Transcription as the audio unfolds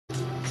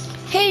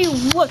Hey,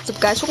 what's up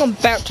guys, welcome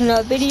back to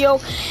another video.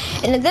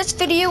 And in this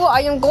video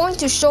I am going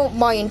to show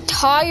my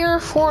entire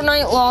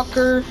Fortnite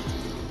locker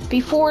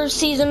before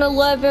season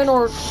 11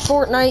 or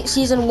Fortnite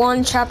season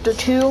 1 chapter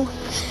 2.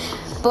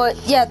 But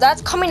yeah,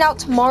 that's coming out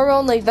tomorrow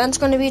and the event's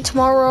going to be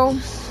tomorrow.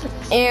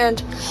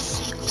 And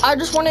I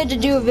just wanted to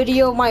do a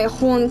video of my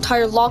whole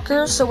entire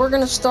locker, so we're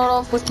going to start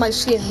off with my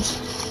skins.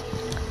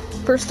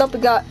 First up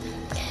we got,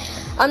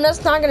 I'm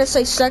just not going to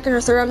say second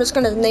or third, I'm just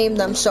going to name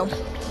them. So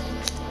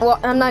well,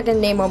 I'm not gonna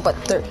name them, but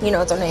they're, you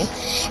know their name.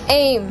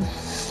 Aim,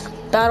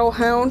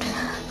 Battlehound,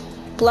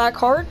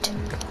 Blackheart,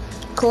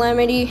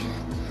 Calamity,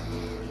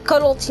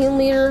 Cuddle Team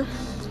Leader,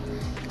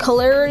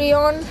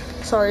 Calarion,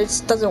 sorry,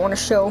 it doesn't want to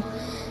show,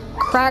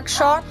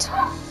 Crackshot,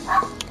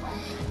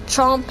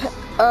 Chomp,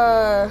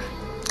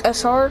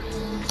 SR,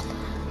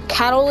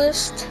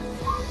 Catalyst,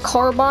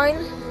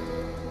 Carbine,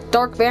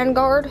 Dark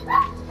Vanguard,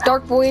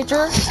 Dark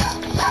Voyager,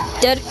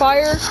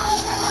 Deadfire,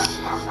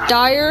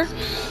 Dire,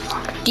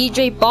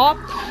 DJ Bop,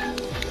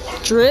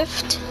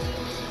 Drift,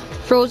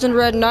 Frozen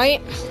Red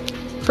Knight,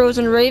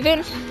 Frozen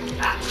Raven,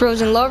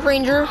 Frozen Love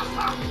Ranger,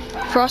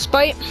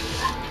 Frostbite,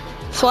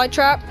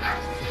 Flytrap,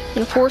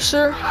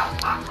 Enforcer,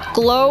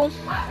 Glow,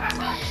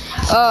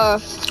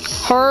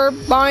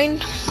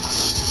 Harbine,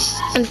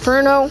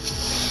 Inferno,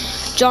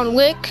 John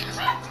Wick,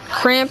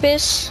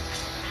 Krampus,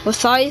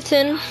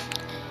 Leviathan,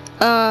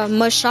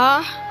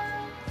 Masha,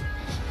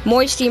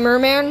 Moisty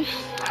Merman,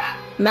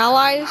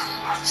 Malai,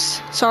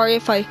 sorry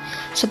if I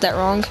said that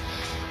wrong,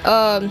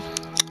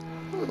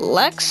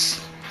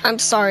 Lex, I'm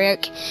sorry,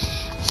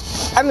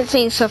 I've been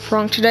saying stuff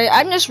wrong today.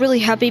 I'm just really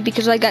happy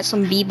because I got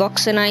some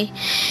V-Bucks and I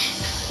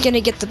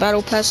gonna get the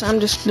battle pass. I'm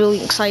just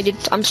really excited.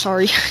 I'm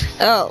sorry.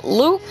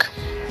 Luke,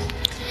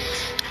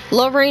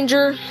 Love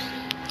Ranger,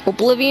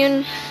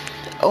 Oblivion,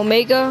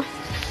 Omega,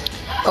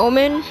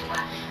 Omen,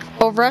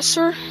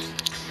 Ovresser,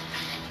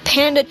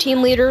 Panda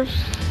Team Leader,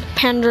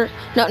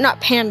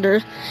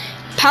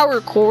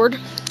 Power Cord,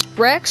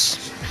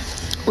 Rex,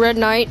 Red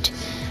Knight,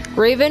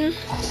 Raven,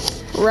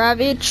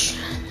 Ravage,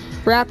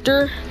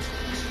 Raptor,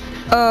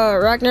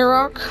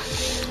 Ragnarok,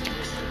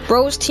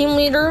 Rose Team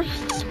Leader,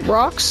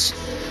 Rox,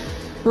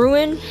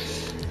 Ruin,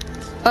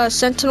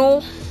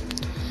 Sentinel,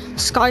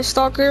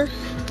 Skystalker,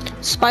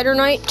 Spider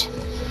Knight,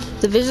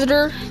 The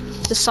Visitor,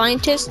 The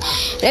Scientist.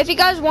 And if you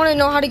guys want to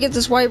know how to get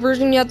this white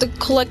version, you have to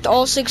collect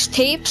all 6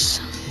 tapes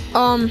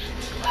from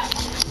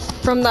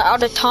the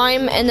Out of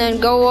Time, and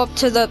then go up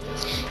to the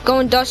Go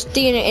in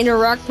Dusty and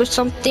interact with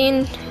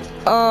something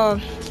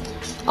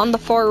on the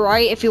far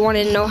right if you want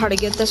to know how to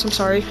get this. I'm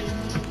sorry.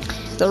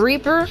 The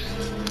Reaper,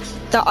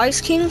 the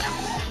Ice King,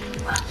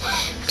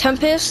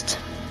 Tempest,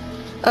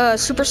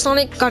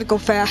 Supersonic, gotta go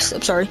fast,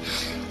 I'm sorry,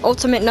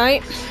 Ultimate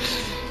Knight,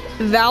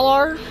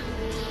 Valar,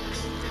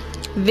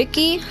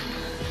 Vicky,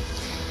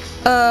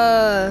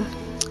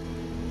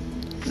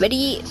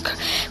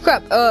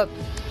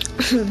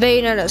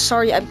 Vayne,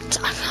 sorry,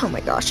 oh my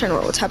gosh, I don't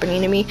know what's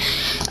happening to me.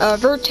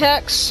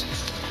 Vertex,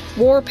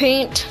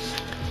 Warpaint,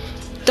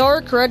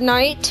 Dark Red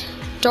Knight,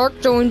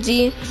 Dark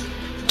Jonesy,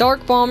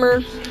 Dark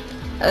Bomber,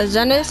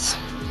 Zenith,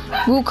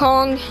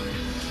 Wukong,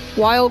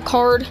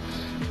 Wildcard,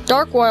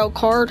 Dark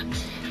Wildcard,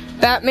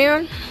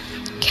 Batman,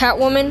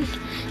 Catwoman,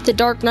 the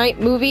Dark Knight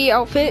movie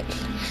outfit.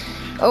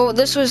 Oh,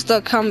 this was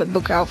the comic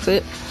book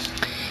outfit.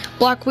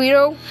 Black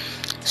Widow,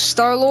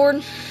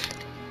 Star-Lord,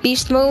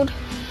 Beast Mode,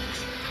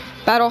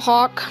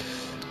 Battlehawk,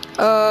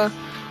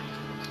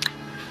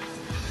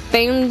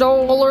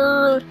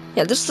 Bandoler.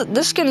 Yeah,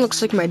 this skin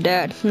looks like my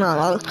dad.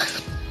 No.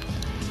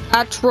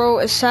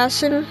 Atro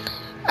Assassin,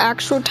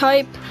 Actual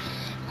Type,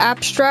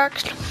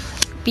 Abstract,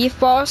 Beef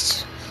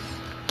Boss,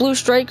 Blue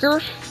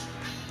Striker,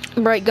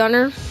 Bright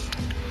Gunner,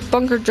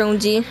 Bunker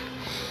Jonesy,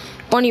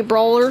 Bunny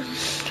Brawler,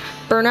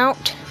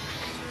 Burnout,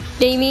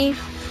 Damie,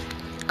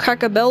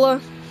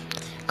 Crackabella,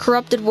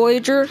 Corrupted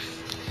Voyager,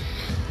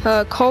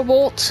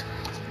 Cobalt,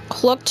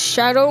 Clucked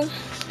Shadow,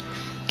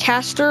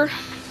 Caster,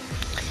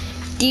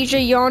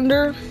 DJ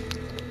Yonder,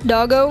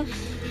 Doggo,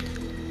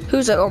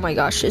 who's a, oh my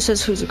gosh, it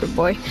says who's a good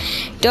boy,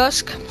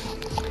 Dusk,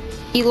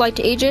 Elite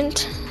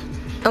Agent,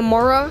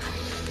 Amora,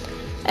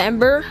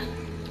 Ember,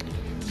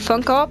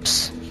 Funk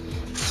Ops,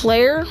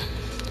 Flare,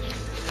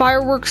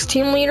 Fireworks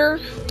Team Leader,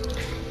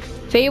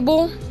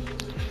 Fable,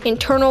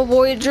 Internal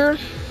Voyager,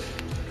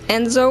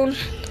 Endzone,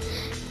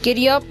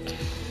 Giddy Up,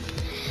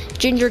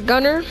 Ginger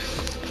Gunner,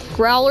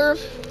 Growler,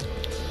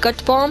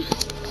 Gut Bomb,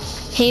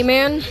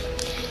 Heyman,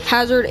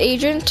 Hazard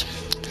Agent,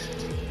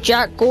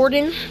 Jack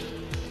Gordon,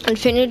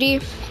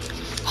 Infinity,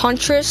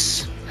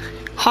 Huntress,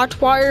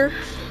 Hotwire,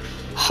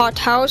 Hot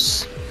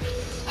House,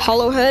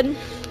 Hollowhead,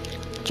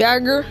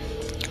 Jagger,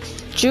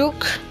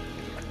 Juke,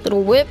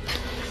 Little Whip,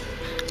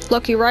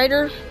 Lucky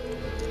Rider,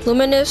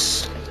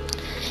 Luminous,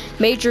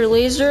 Major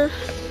Laser,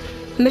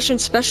 Mission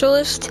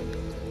Specialist,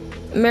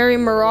 Mary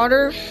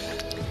Marauder,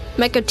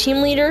 Mecha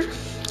Team Leader,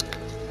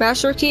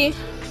 Master Key,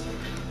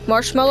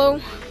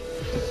 Marshmallow,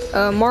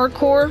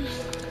 Marcor,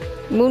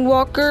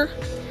 Moonwalker,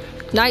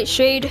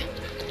 Nightshade,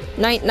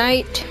 Night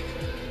Knight,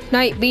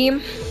 Night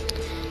Beam,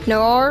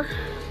 Noir,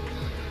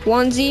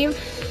 Onesie,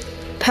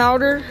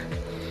 Powder,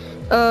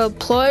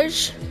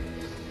 Plunge,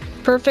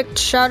 Perfect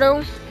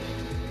Shadow,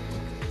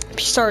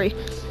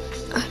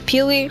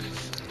 Peely,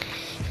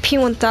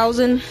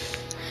 P1000,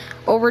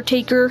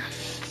 Overtaker,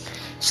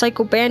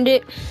 Psycho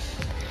Bandit,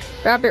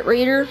 Rabbit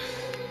Raider,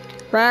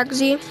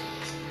 Ragsy,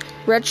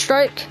 Red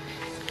Strike,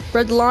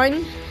 Red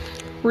Line,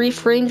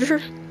 Reef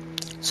Ranger.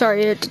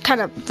 Sorry, it kind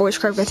of voice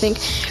cracked, I think.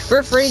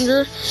 Reef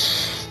Ranger,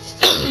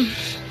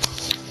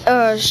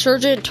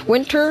 Sergeant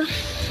Winter,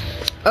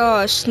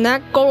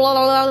 Snackum,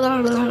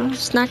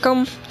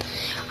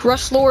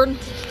 Rust Lord,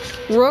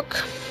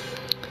 Rook,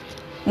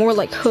 more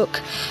like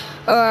Hook,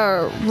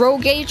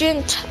 Rogue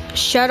Agent,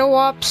 Shadow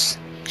Ops,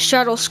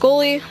 Shadow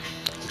Scully,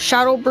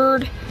 Shadow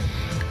Bird,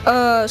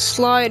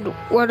 Slide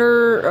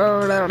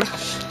Weather,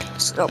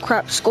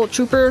 Skull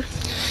Trooper,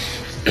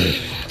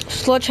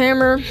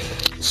 Sledgehammer,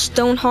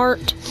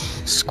 Stoneheart,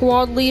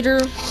 Squad Leader,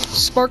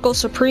 Sparkle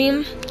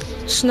Supreme,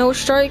 Snow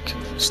Strike,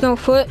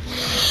 Snowfoot,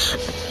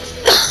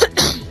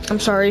 I'm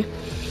sorry,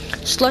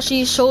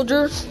 Slushy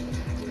Soldier,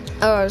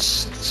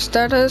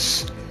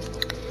 Status,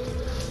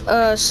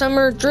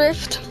 Summer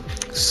Drift,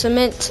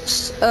 Cement,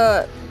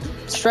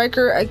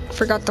 Striker. I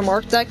forgot to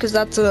mark that because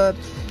that's a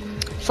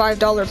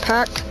 $5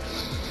 pack.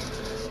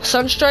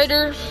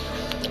 Sunstrider,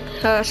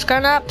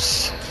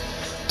 Skynaps,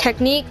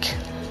 Technique,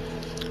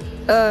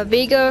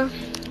 Vega,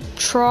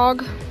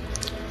 Trog,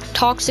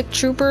 Toxic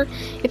Trooper.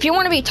 If you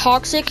want to be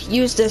toxic,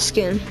 use this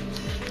skin.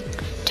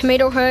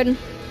 Tomato Head,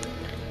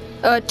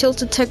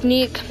 Tilted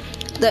Technique,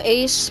 the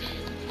Ace,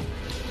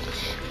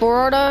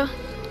 Borata.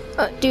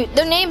 Dude,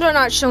 their names are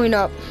not showing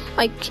up.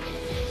 Like,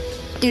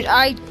 dude,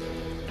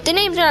 the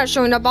names are not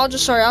showing up. I'll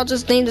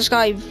just name this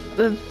guy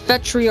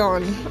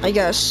Vetreon, I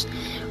guess.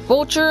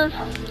 Vulture,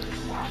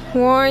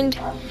 Wind,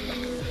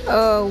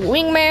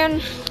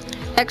 Wingman,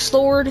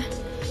 X-Lord,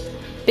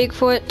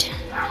 Bigfoot,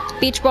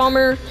 Beach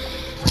Bomber,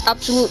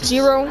 Absolute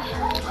Zero,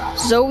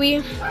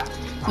 Zoe,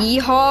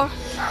 Yeehaw,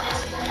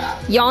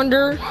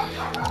 Yonder,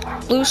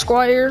 Blue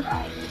Squire,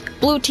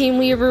 Blue Team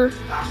Weaver,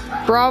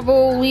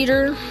 Bravo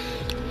Leader,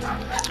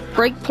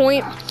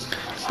 Breakpoint,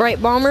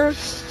 Bright Bomber,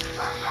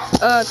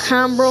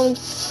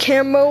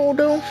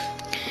 Camodo,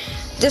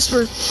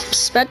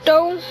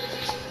 Disrespecto,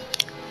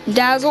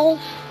 Dazzle,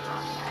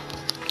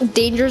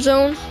 Danger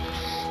Zone,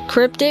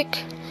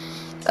 Cryptic,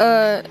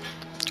 Count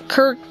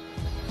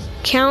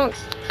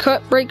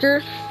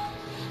Cutbreaker,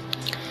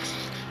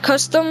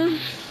 Custom,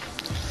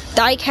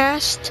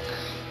 Diecast,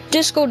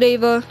 Disco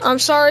Deva. I'm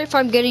sorry if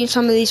I'm getting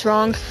some of these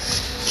wrong.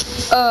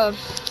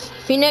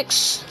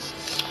 Phoenix,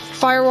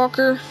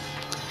 Firewalker.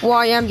 Well,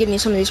 I am getting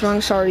some of these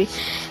wrong, sorry.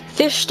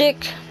 Fish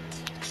Stick,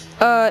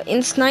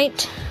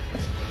 Insnite,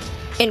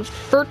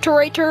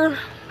 Inferturator,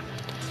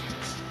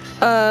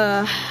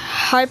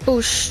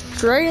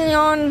 Hypostraion,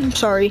 I'm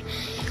sorry.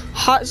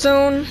 Hot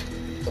Zone,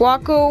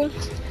 Guaco,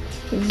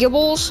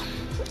 Gibbles,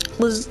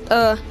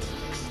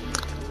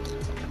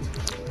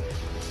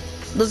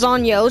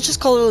 Lasagna. Let's just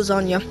call it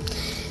Lasagna.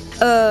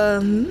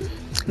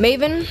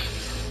 Maven,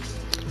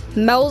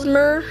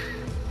 Melzmer,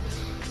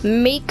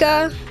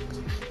 Mika,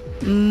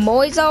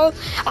 Moizel.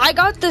 I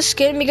got this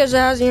skin because it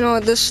has, you know,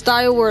 this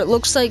style where it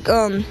looks like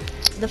the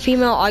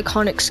female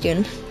iconic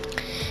skin.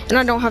 And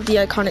I don't have the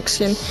iconic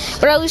skin,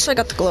 but at least I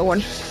got the glow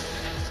one.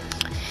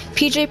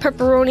 PJ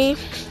Pepperoni,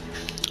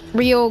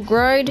 Rio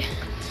Gride,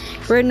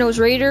 Red Nose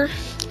Raider,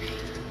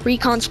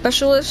 Recon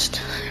Specialist,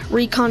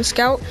 Recon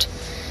Scout,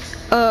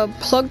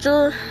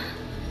 Plugger,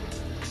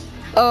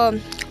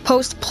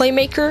 Post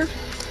Playmaker,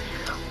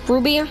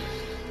 Ruby,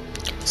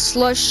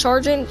 Slush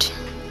Sergeant,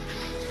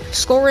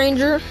 Skull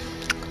Ranger,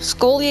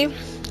 Scully,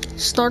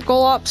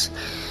 Snarkolops,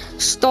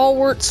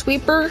 Stalwart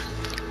Sweeper,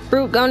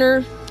 Brute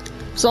Gunner,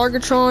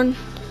 Zargatron,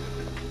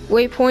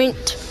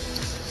 Waypoint,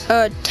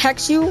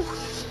 Texu,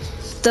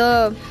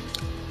 the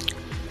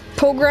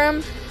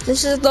Program.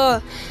 This is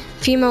the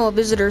female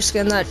visitor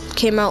skin that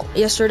came out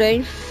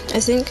yesterday, I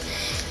think.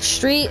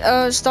 Street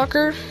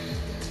Stalker,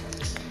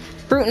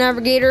 Brute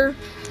Navigator,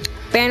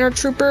 Banner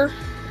Trooper,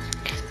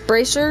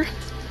 Bracer,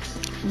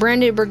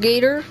 Branded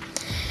Brigader,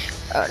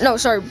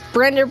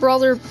 Branded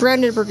Brawler,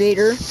 Branded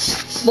Brigader,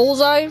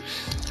 Bullseye,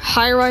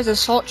 High Rise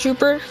Assault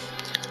Trooper,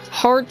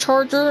 Hard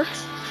Charger,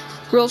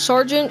 Grill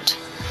Sergeant,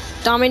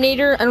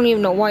 Dominator. I don't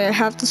even know why I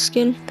have the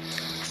skin.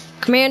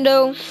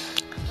 Commando,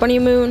 Bunny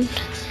Moon,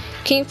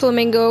 King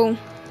Flamingo,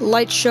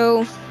 Light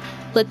Show,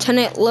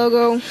 Lieutenant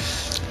Logo,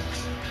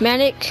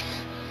 Manic,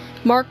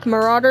 Mark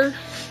Marauder,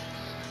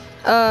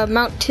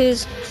 Mount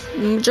Tiz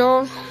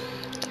Jaw.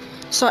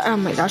 Sorry, oh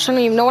my gosh, I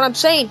don't even know what I'm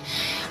saying.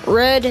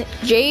 Red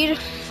Jade,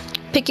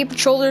 Picky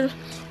Patroller,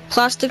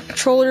 Plastic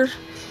Patroller,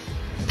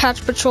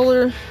 Patch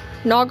Patroller,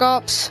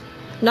 Nogops,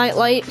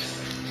 Nightlight,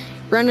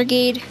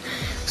 Renegade,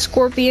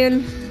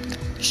 Scorpion,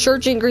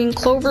 Sergeant Green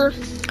Clover,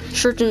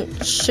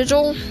 Sergeant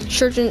Sigil,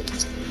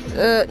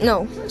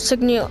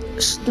 Signal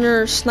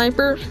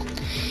Sniper,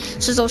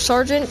 Sizzle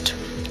Sergeant,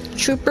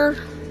 Trooper,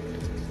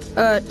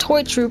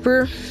 Toy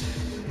Trooper,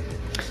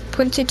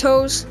 Quincy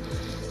Toes,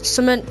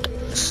 Cement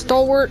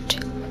Stalwart,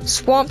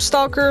 Swamp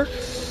Stalker,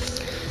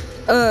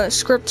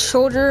 Script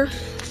Soldier,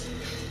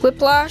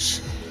 Whiplash,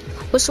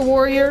 Whistle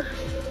Warrior,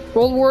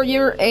 Roll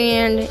Warrior,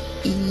 and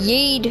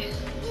Yade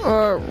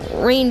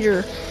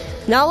Ranger.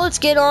 Now let's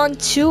get on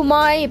to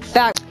my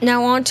back.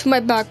 Now on to my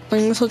back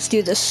blings. Let's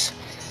do this.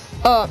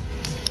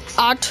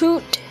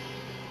 Atut,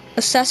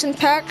 Assassin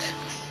Pack,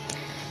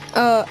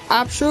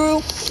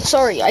 Abshuru.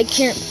 Sorry, I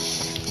can't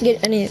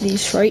get any of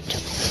these right.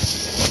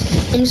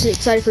 I'm just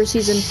excited for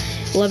season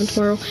 11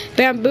 tomorrow.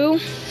 Bamboo,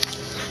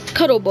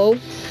 Cuddle Bow.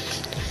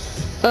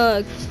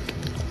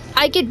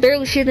 I could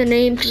barely see the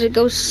name because it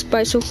goes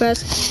by so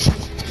fast.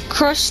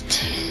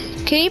 Crust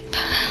Cape,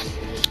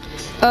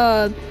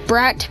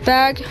 Brat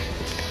Bag,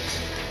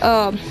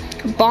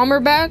 Bomber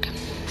Bag.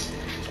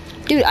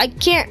 Dude, I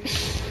can't.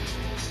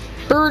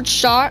 Bird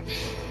Shot,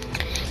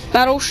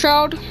 Battle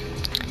Shroud,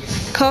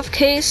 Cuff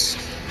Case,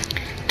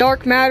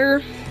 Dark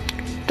Matter,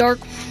 Dark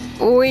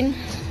Void,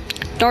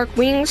 Dark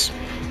Wings,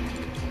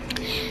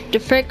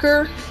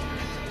 Defecker,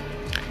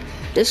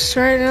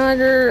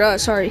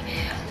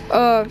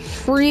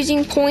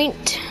 Freezing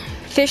Point,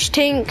 Fish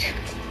Tank.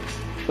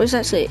 What does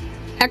that say?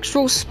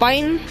 Extra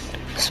Spine.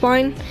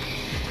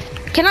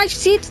 Can I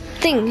see the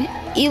thing?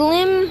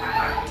 Elim,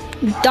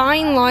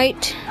 Dying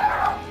Light.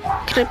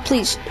 Can I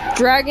please?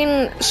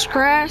 Dragon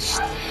Scratch,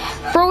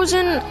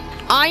 Frozen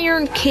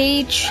Iron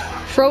Cage,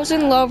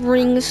 Frozen Love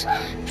Rings,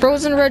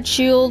 Frozen Red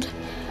Shield,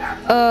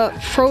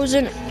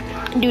 Frozen.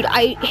 Dude,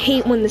 I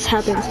hate when this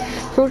happens.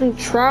 Frozen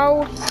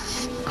Trout,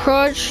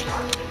 Crush,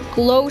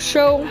 Glow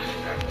Show,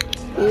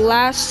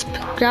 Last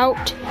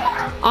Scout,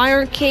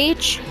 Iron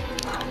Cage,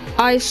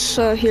 Ice.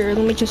 Here,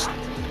 let me just.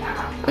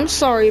 I'm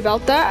sorry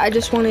about that. I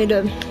just wanted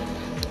to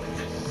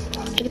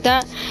get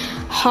that.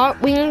 Hot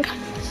Wing,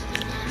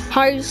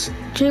 High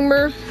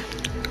Streamer,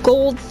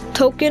 Gold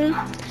Token,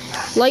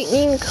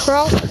 Lightning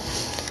Crop,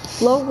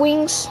 Love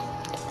Wings.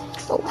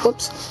 Oh,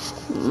 whoops.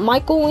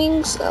 Michael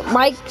Wings,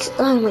 Mike.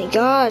 Oh my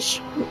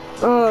gosh.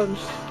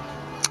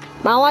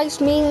 Malai's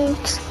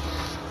Wings,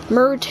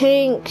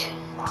 Tank.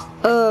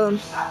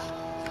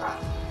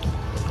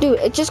 Dude,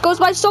 it just goes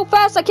by so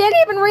fast. I can't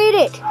even read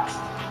it.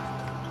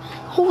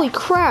 Holy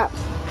crap.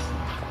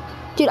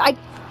 Dude, I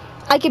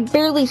can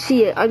barely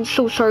see it. I'm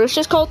so sorry. Let's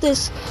just call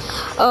this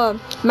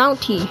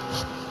Mountie.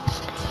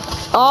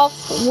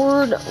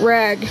 Off-word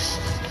Rag.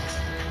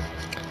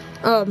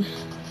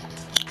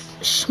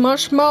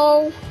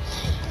 Smushmo,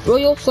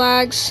 Royal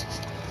Flags,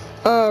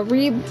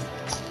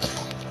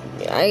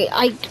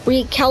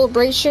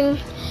 Recalibration,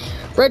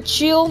 Red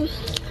Shield,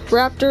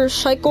 Raptor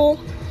Cycle,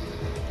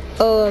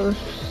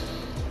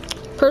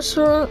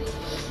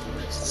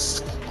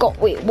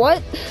 wait,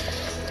 what?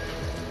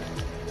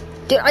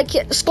 Dude, I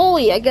can't.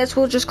 Scully, I guess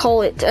we'll just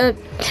call it.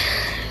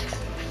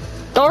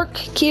 Dark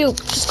Cube,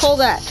 just call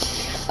that.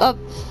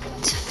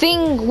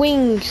 Fing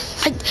Wing.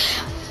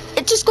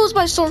 It just goes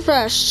by so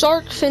fast.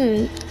 Shark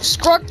Fin,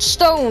 Scrutch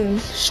Stone,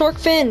 Shark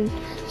Fin,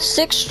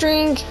 Six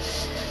String,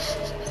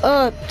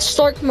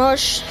 Stark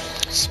Mush,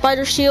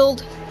 Spider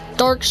Shield,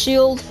 Dark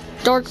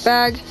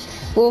Bag,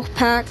 Wolf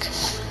Pack,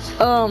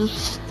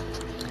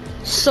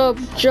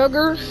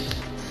 Subjugger,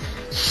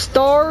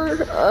 Star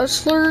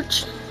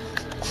Slurge,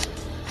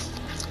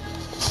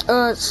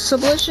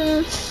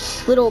 Sublition,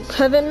 Little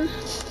Kevin,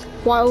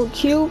 Wild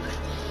Cube,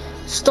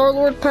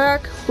 Star-Lord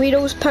Pack,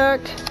 Weedos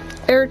Pack,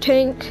 Air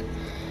Tank.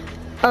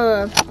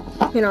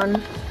 Hang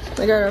on,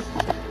 I gotta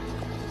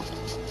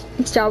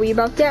tell you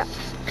about that.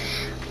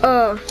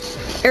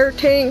 Air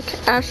Tank,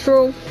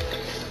 Astro,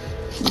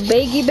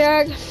 Baggy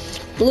Bag,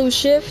 Blue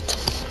Shift,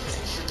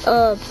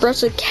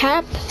 Breasted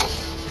Cap,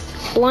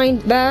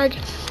 Blind Bag,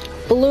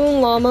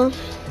 Balloon Llama,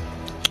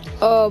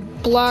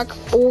 Black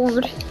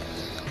Board,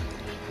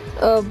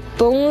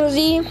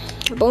 Bonesy,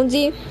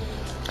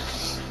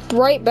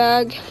 Bright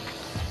Bag,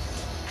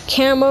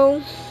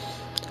 Camo,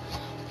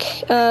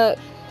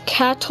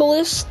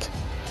 Catalyst,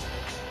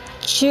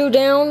 Chew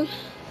Down,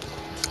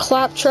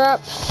 Claptrap,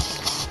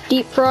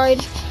 Deep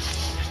Fried,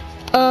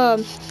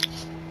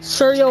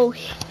 Cereal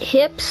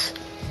Hips,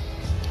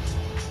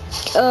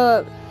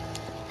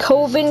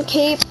 Coven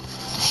Cape,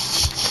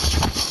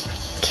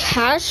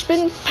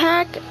 Cashman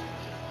Pack,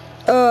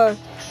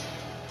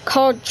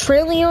 called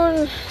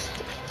Trillion,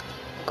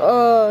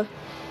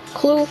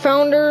 Clue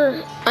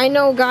Founder. I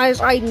know,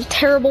 guys, I'm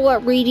terrible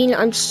at reading.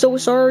 I'm so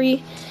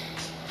sorry.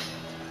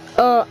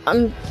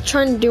 I'm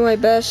trying to do my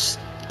best.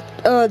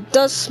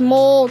 Dust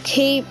Small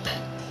Cape,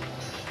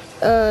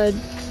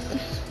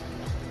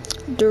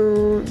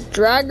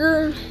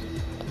 Dragger,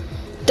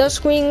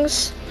 Dust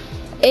Wings,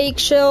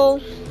 Eggshell,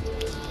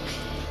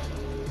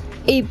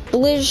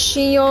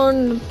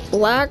 Oblivion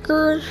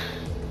Blacker,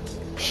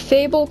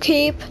 Fable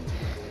Cape,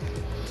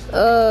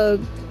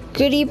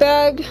 Goodie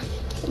Bag,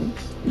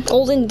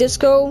 Golden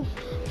Disco,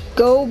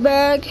 Go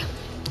Bag,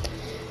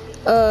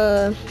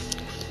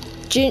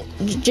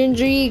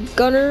 Gingy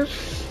Gunner,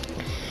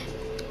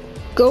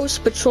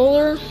 Ghost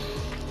Patroller,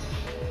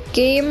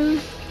 Game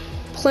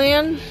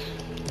Plan,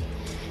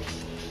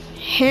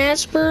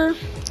 Hasper,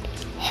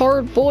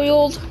 Hard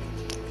Boiled,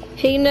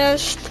 Hay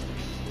Nest,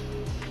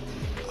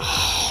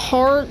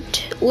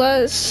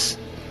 Heartless,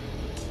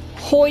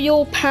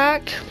 Coil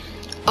Pack,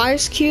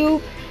 Ice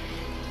Cube,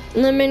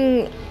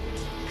 Lemon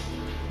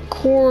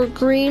Core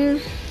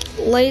Green,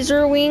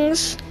 Laser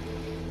Wings,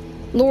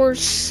 Lord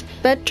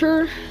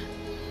Spetter,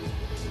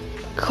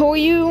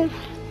 Koyu,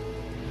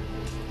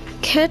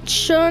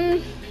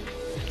 Ketchun,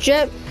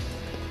 Jet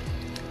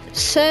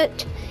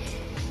Set,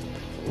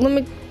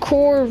 Lemon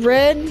Core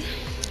Red,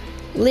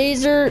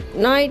 Laser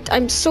Knight.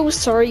 I'm so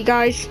sorry,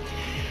 guys.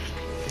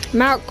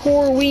 Matte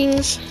Core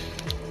Wings,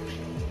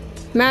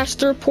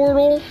 Master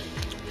Portal,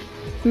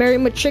 Mary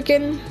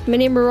McChicken,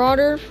 Mini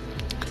Marauder,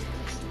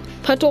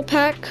 Petal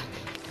Pack,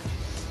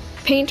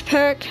 Paint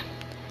Pack,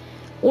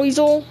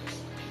 Weasel,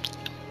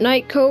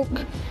 Night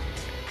Coke,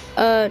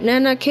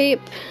 Nana Cape,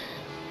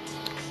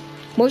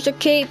 Moisture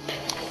Cape,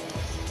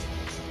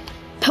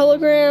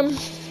 Peligram,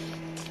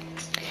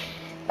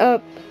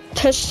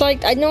 Test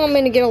Site. I know I'm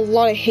gonna get a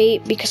lot of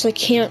hate because I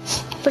can't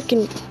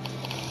freaking.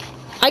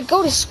 I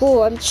go to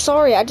school. I'm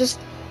sorry. Oh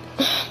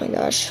my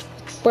gosh.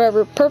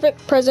 Whatever.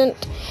 Perfect Present,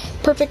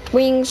 Perfect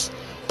Wings,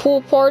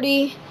 Pool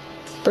Party,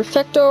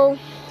 Perfecto,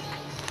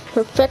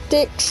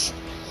 Perfectix,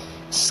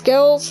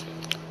 Skills,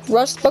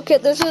 Rust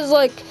Bucket. This is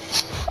like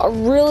a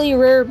really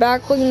rare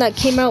backbling that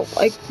came out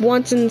like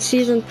once in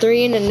season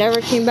 3 and it never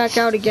came back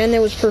out again. It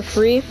was for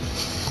free.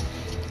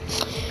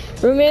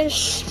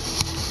 Roomish,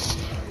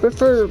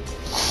 Refer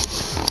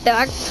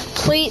Back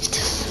Plate,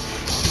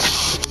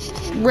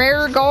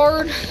 Rare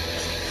Guard,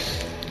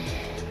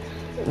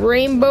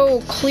 Rainbow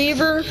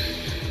Cleaver,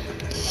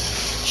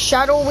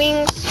 Shadow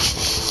Wings,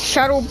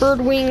 Shadow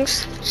Bird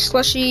Wings,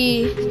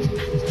 Slushy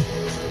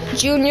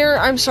Junior.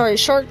 I'm sorry,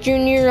 Shark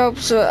Junior up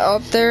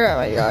there. Oh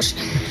my gosh.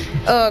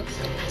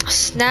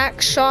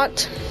 Snack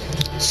Shot,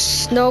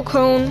 Snow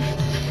Cone,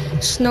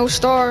 Snow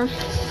Star,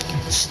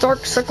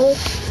 Stark Sickle,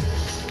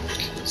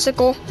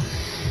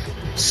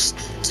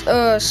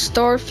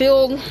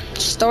 Starfield,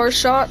 Star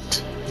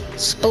Shot,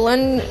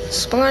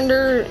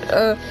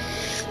 Splendor,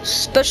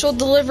 Special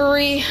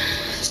Delivery,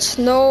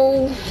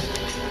 Snow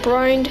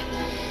Brind,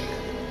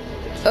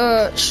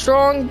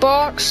 Strong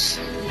Box,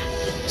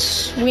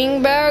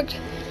 Swing Bag,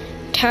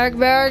 Tag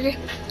Bag,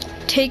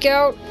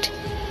 Takeout,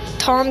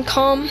 Tom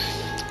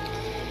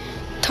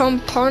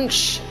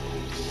Punch,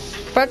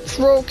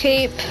 Retro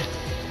Cape,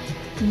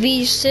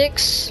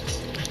 V6,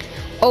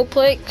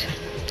 Oplake,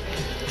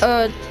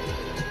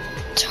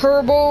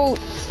 Turbo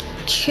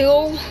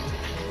Kill,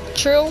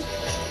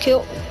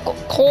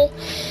 Cole,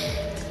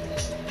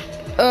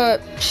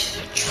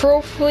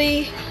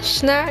 Trophy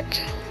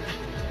Snack,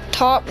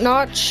 Top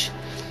Notch,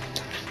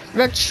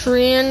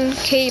 Veteran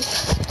Cape,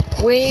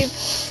 Wave,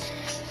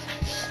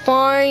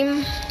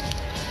 Fime,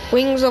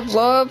 Wings of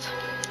Love,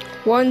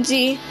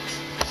 Onesie,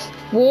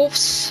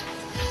 Wolves,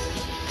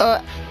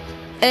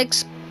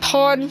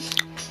 X-Pod,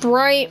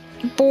 Bright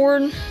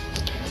Board,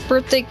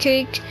 Birthday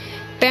Cake,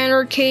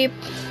 Banner Cape,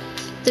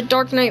 The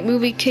Dark Knight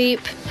Movie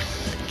Cape,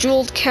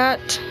 Jeweled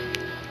Cat,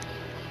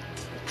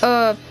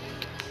 Batman.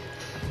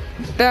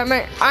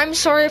 I'm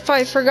sorry if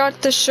I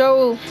forgot to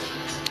show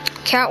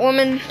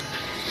Catwoman.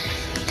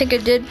 I think I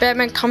did.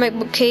 Batman Comic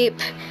Book Cape,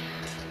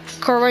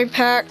 Carbine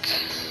Pack,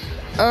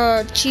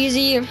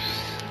 Cheesy,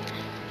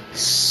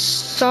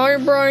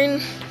 Cybrine,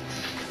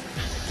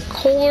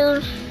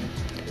 Kohler,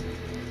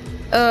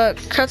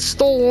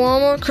 Crystal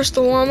Llama,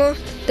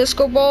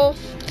 Disco Ball,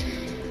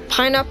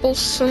 Pineapple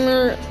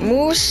Summer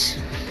Moose,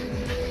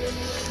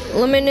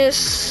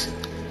 Luminous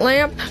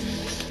Lamp,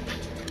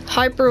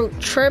 Hyper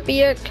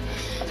Trepiac,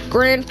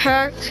 Grand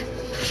Pack,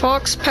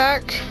 Fox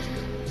Pack,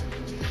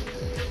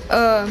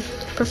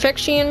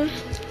 Perfection,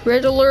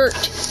 Red Alert,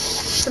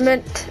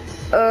 Cement,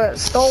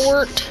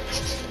 Stalwart,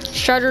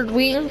 Shattered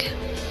Wing,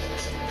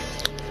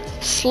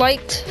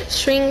 Slight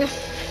String,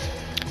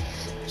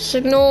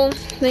 Signal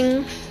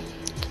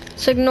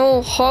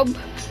Hub,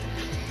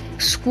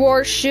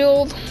 Squire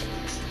Shield,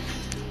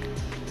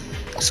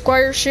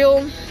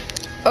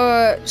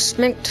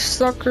 Sminked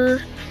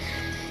Sucker,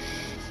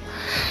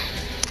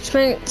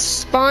 Sminked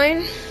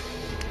Spine,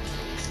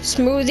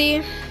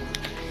 Smoothie,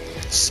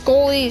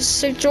 Scully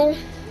Signal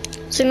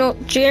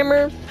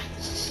Jammer,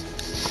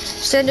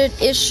 Extended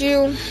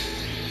Issue,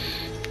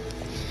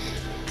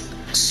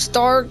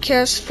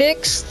 Starcast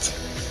Fixed,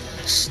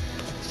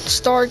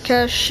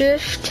 Starcast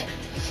Shift,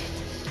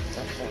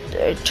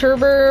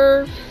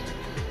 Turbo,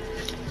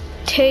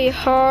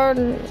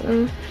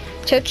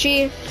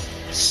 Techi,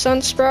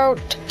 Sunsprout,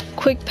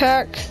 Quick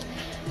Pack,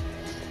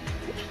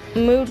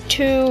 Mood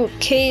 2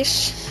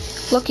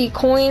 Case, Lucky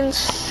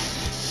Coins,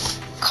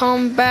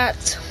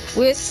 Combat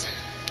with,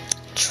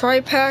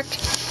 Tri-Pack,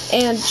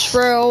 and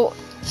Trail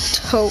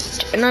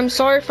Tote. And I'm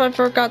sorry if I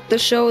forgot to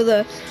show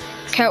the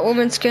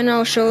Catwoman skin.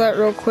 I'll show that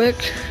real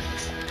quick.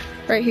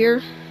 Right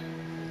here.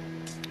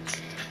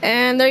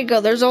 And there you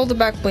go. There's all the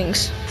back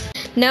wings.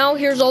 Now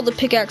here's all the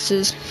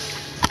pickaxes.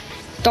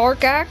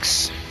 Dark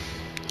Axe,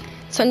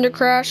 Thunder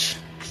Crash,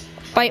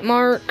 Bite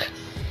Mark,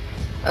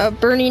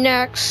 Burning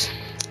Axe,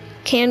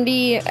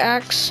 Candy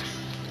Axe,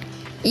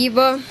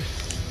 Eva,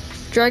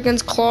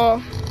 Dragon's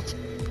Claw,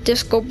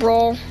 Disco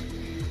Brawl,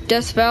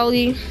 Death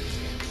Valley,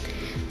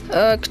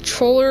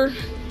 controller,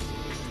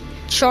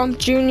 Chomp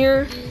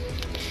Jr.,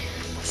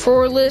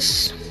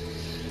 Forless,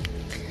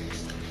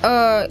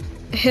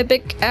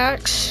 Hibik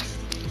Axe,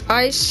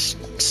 Ice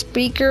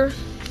Speaker,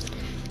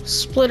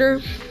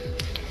 Splitter,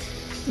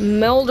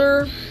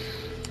 Melder,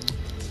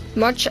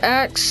 Much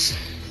Axe,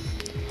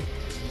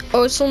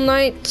 Ozil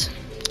Knight,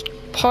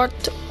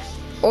 Pot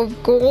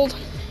of Gold,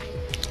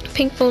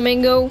 Pink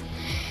Flamingo,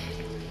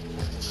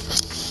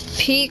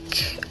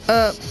 Peak,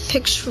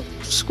 Pick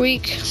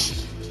Squeak,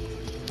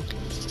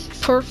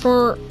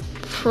 Purple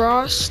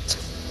Frost,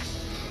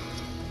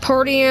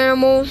 Party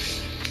Animal,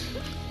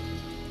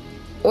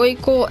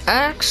 Oikle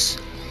Axe,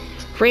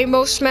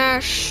 Rainbow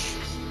Smash,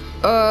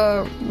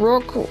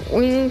 Rock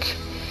Wing,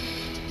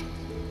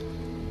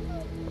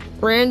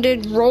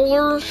 Randed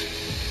Roller,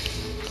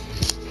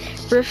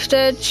 Rift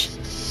Edge,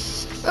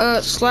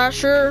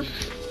 Slasher,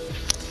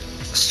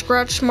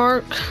 Scratch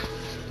Mark,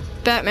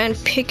 Batman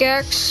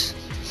Pickaxe,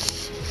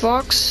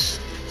 Fox,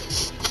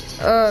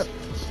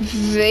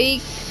 Vacasha,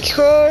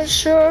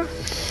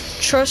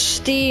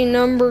 Trusty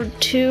Number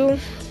 2,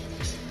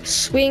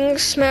 Swing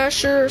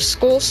Smasher,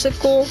 Skull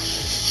Sickle,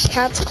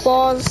 Cat's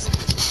Claws,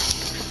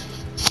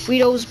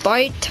 Guido's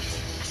Bite,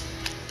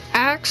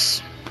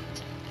 Axe,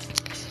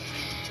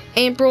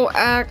 April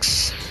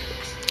Axe,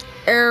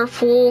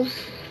 Airful,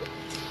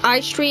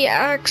 Ice Tree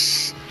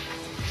Axe,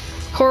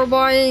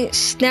 Carbine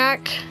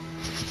Snack,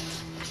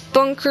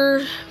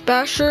 Bunker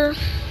Basher,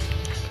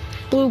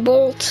 Blue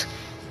Bolt,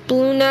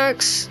 Balloon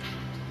Axe,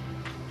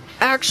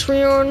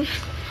 Axrion,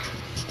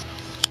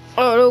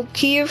 Auto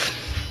Kiev,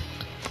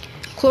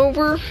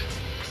 Clover,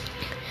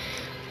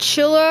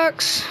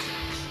 Chillax,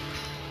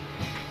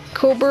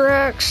 Cobra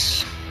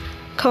Axe,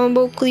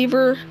 Combo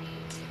Cleaver.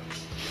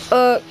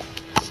 I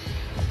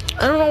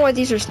don't know why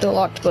these are still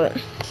locked, but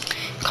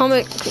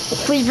Comet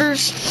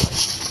Cleavers,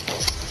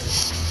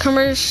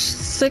 Commerce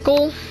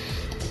Sickle,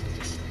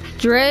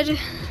 Dread,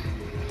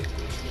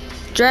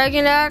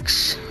 Dragon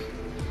Axe,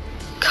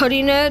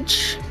 Cutting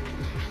Edge,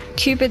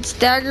 Cupid's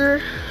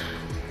Dagger,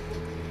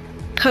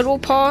 Cuddle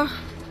Paw,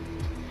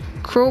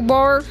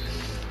 Crowbar,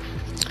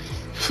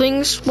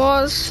 Fling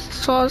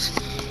Saws,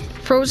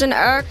 Frozen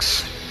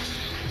Axe.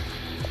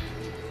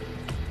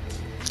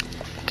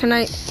 Can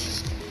I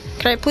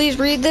please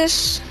read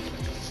this?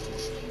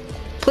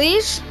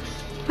 Please?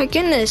 My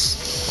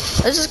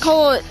goodness. Let's just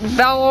call it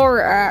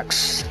Valor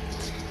Axe.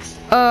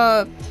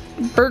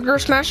 Burger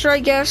Smasher, I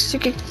guess you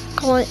could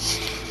call it.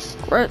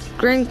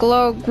 Grand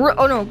Glow,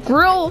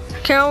 Grill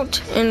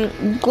Count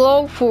and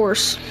Glow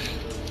Force.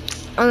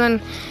 And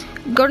then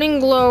Gunning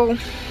Glow,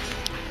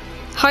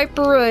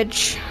 Hyper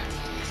Edge,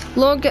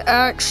 Lug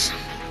Axe,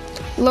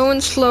 Low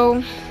and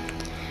Slow,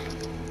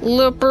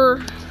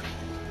 Lipper,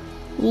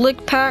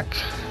 Lick Pack,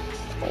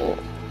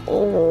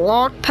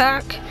 Lock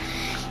Pack,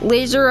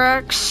 Laser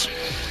Axe,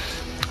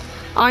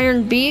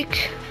 Iron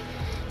Beak,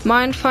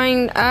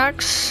 Mindfying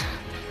Axe,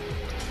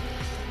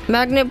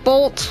 Magnet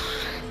Bolt,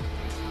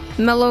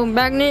 Mellow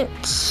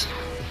Magnets,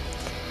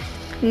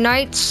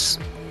 Knights,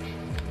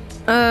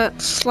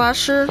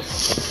 Slasher,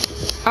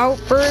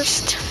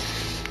 Outburst,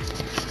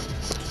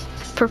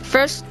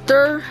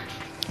 Professor,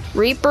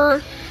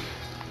 Reaper,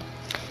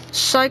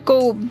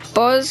 Psycho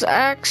Buzz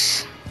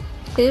Axe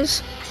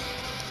is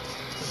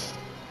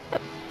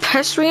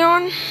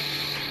Pesrion,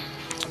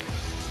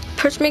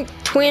 Prismic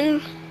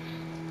Twin,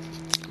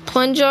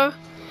 Plunger,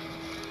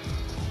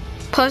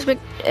 Plasmic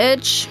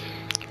Edge,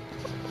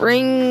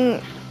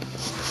 Renegade,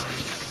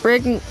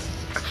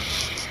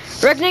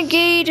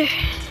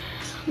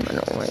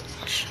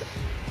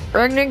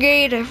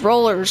 Renegade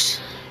Rollers,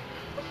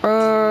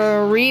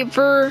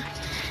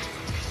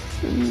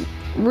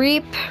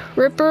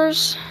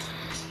 Rippers,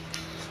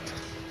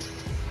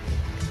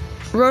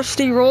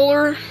 Rusty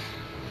Roller,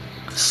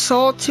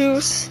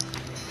 Sawtooth,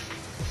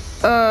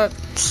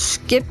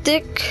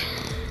 Skiptic,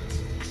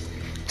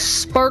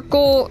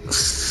 Sparkle,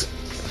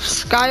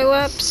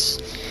 Skylapse,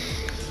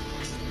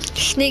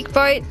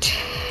 Snakebite,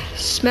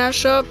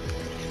 Smash Up,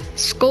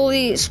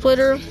 Scully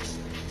Splitter,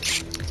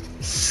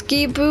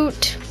 Ski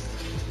Boot,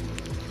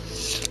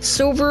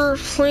 Silver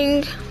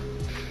Fling,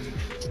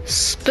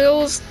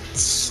 Spills,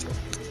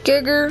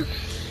 Skigger,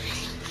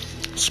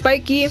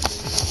 Spiky,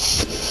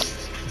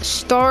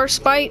 Star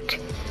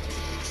Spike,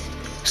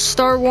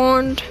 Star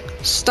Wand,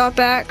 Stop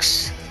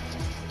Axe,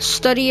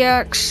 Study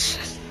Axe,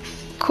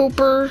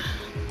 Cooper,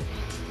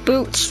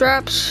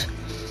 Bootstraps,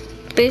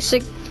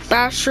 Basic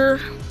Basher,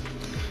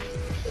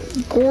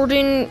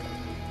 Gordon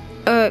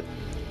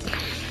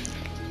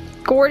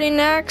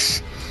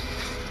Axe,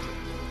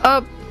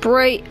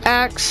 Upright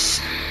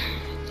Axe,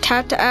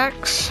 Tat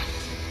Axe,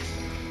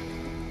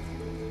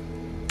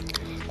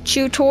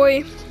 Chew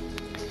Toy,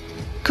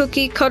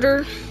 Cookie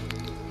Cutter,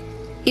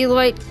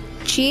 Elite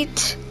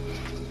Cheat,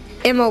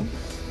 Ammo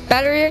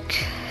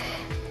Batteric,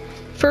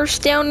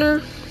 First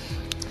Downer,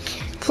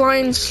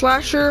 Flying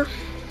Slasher,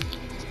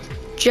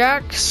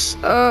 Jax,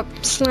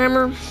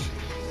 Slammer,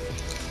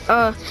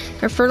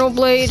 Infernal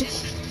Blade,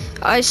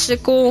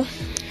 Icicle,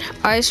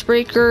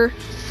 Icebreaker,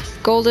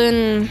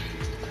 Golden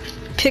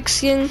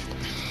Pigskin,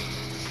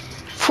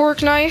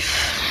 Fork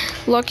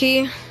Knife,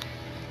 Lucky,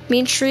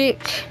 Mean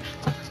Streak,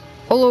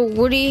 Olo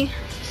Woody,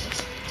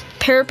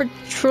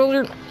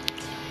 Parapatroller,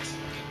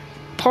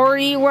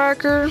 Party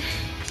Whacker,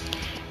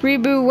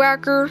 Reboot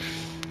Whacker,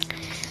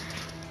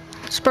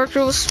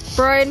 Sparkle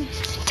Sprite,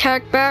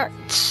 Tack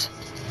Bats,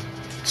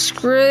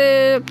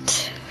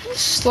 Script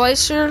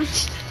Slicer,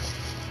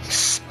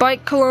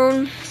 Spike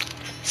Cologne,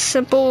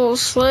 Simple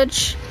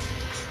Sledge,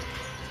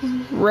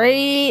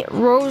 Ray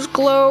Rose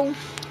Glow,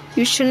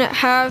 You Shouldn't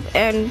Have,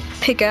 and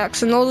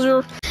Pickaxe. And those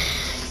are,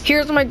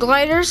 here's my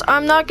gliders.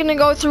 I'm not gonna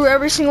go through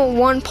every single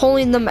one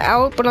pulling them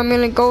out, but I'm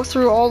gonna go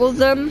through all of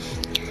them.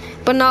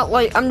 But not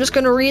like, I'm just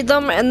gonna read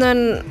them and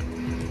then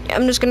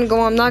I'm just gonna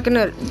go. I'm not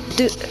gonna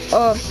do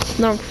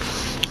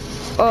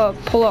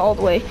pull it all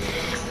the way.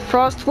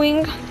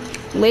 Frostwing,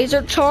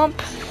 Laser Chomp,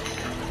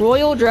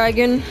 Royal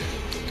Dragon,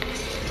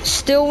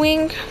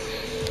 Stillwing,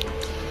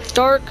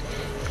 Dark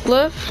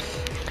Glyph,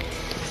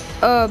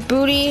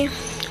 Booty,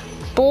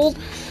 Bolt,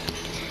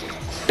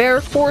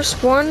 Bear Force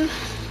 1,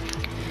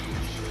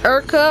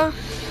 Urka,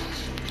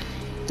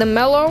 the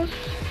Mellow,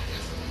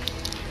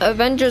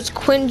 Avengers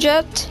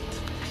Quinjet,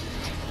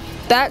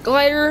 Bat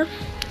Glider,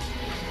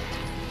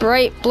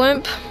 Bright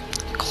Blimp,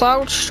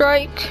 Cloud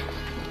Strike,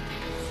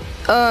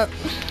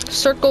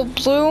 Circle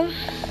Blue,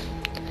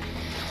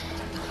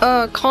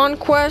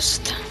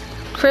 Conquest,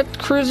 Crypt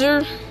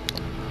Cruiser,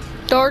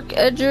 Dark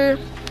Edger,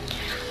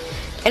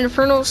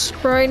 Infernal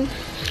Sprite,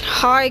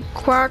 High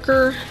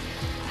Quacker,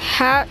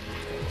 Hat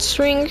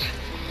String,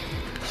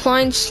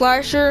 Flying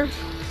Slasher,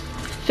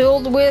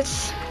 Filled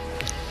with,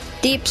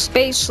 Deep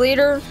Space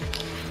Leader,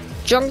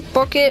 Junk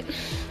Bucket,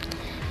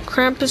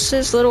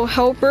 Krampus's Little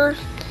Helper,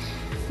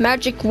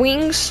 Magic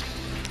Wings,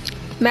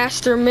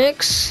 Master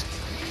Mix,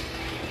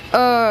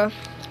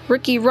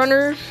 Ricky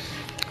Runner,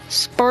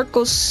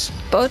 Sparkle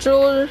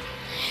Spudler,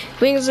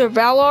 Wings of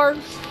Valor,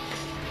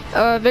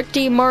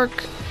 Victi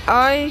Mark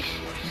I,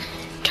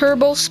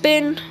 Turbo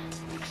Spin,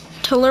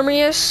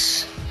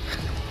 Telemrius,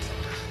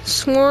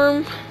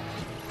 Swarm,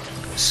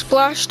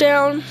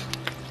 Splashdown,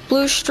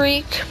 Blue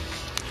Streak,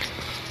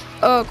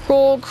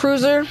 Cruel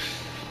Cruiser,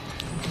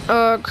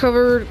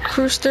 Covered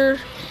Cruister,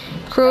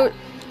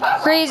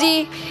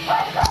 Crazy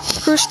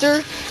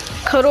Cruister,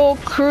 Cuddle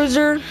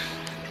Cruiser,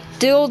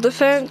 Dill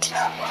Defent,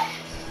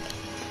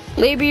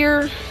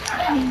 Labier,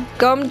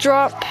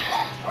 Gumdrop,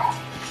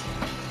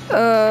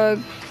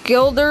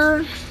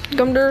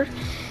 Gumder,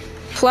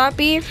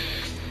 Flappy,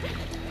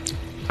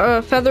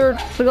 Feathered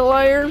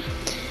Flyer,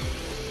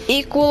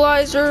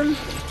 Equalizer,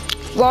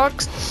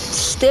 Lock,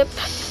 Step,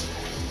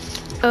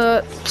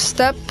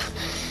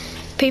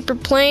 Paper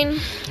Plane,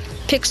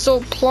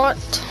 Pixel Plot.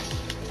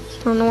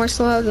 I don't know why I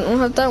still don't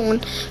have that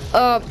one.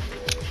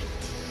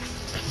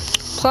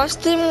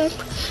 Plastic,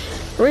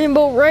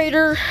 Rainbow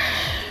Rider,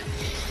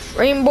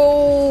 Ring,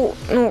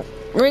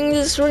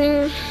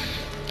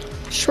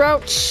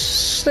 Shroud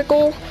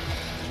Sickle,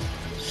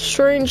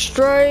 Strange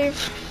Drive,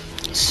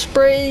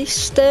 Spray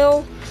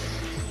Stale,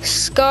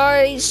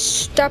 Sky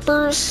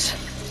Snappers,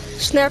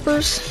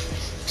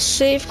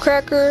 Save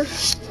Cracker,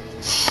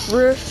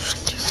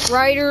 Rift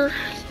Rider,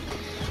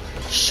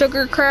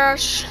 Sugar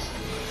Crash,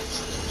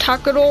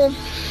 Takadol,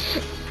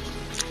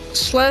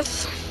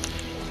 Sleth,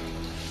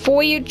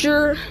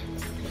 Voyager,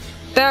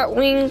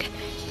 Batwing,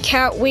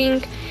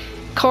 Catwing,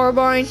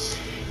 Carbine,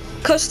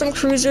 Custom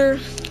Cruiser,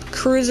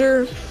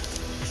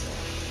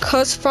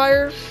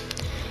 Cussfire,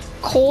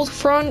 Cold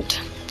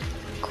Front,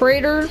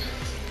 Crater,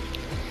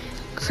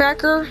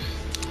 Cracker,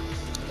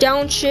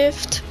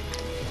 Downshift,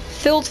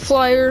 Field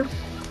Flyer,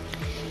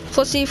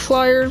 Fussy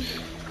Flyer,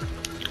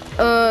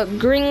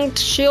 Green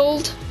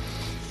Shield,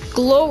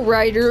 Glow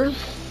Rider,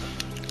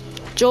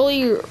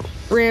 Jolly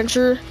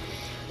Rancher,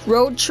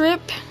 Road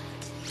Trip,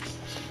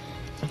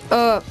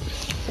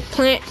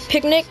 Plant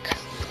Picnic,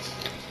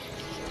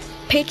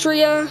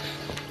 Patria,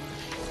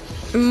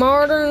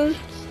 Modern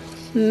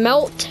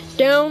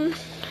Meltdown,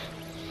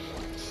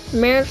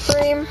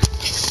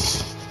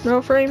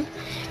 Frame,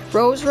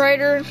 Rose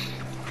Rider,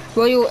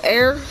 Royal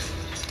Air,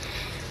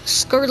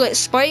 Scarlet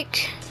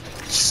Spike,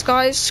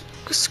 Sky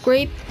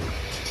Scrape,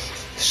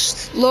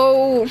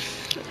 Slow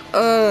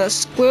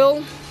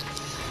Squill,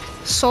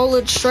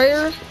 Solid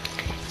Strider,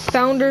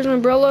 Founder's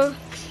Umbrella,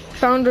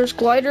 Founder's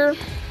Glider,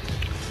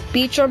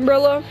 Beach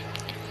Umbrella,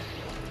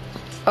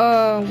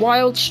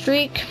 Wild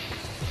Streak,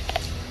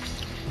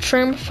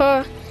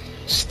 Trampa,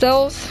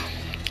 Stealth,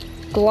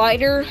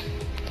 Glider,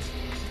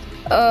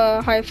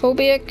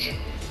 Hyphobic,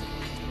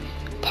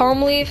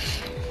 Palm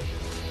Leaf,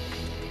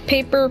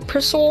 Paper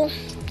Bristle,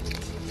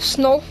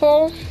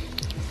 Snowfall,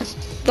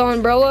 the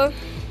Umbrella,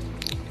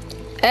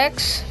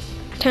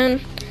 X10,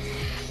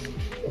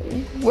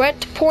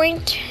 Wet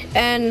Point,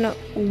 and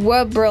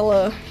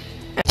Webrella.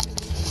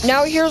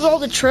 Now here's all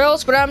the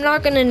trails, but I'm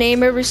not gonna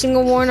name every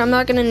single one. I'm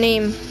not gonna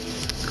name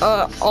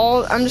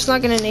I'm just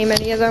not gonna name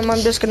any of them.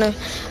 I'm just gonna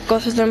go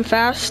through them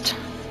fast.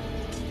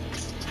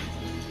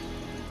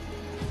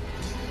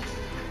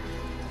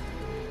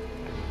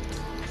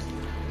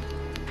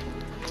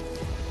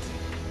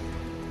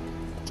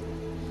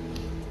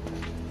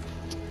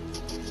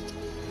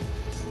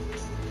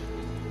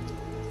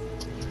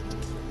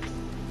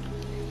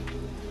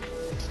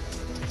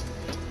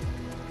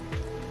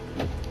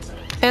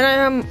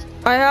 And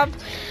I have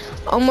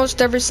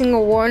almost every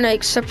single one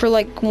except for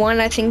like one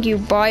I think you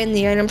buy in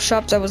the item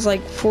shop that was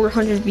like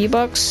 400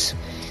 V-Bucks.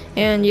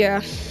 And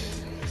yeah.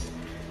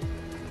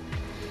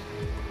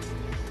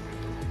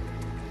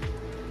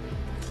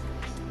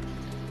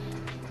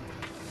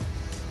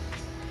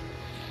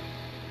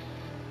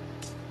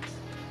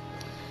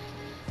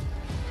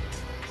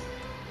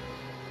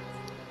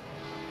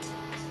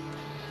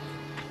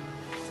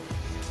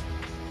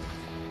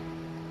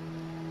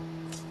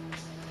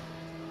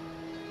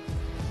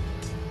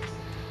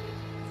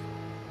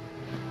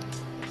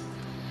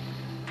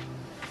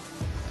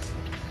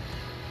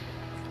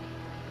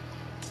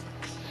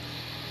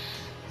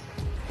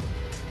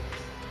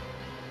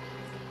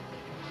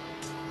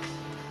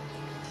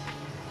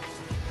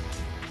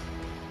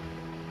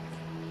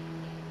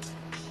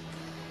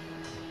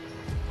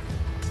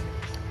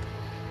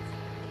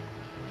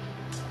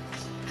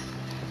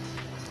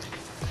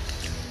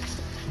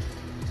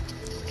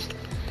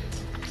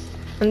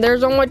 And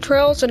there's all my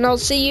trails, and I'll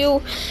see you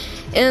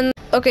in,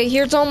 okay,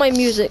 here's all my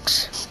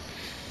musics.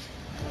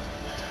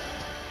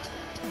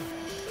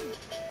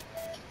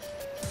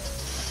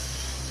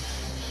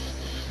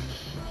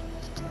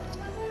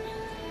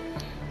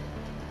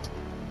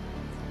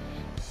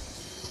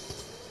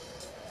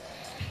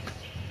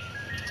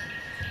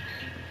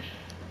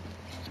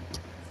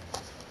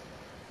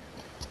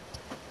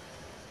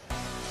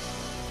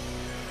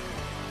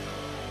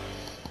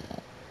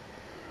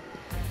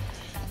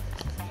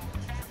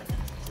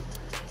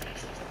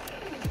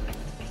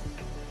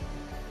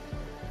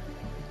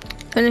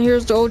 And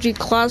here's the OG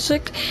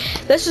Classic.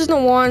 This is the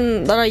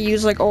one that I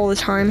use like all the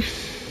time.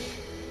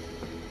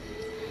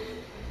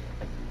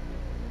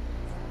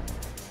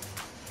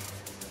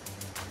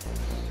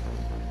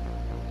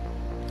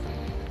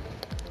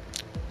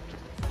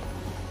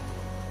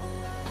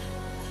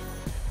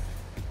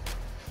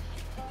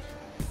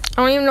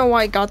 I don't even know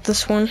why I got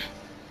this one.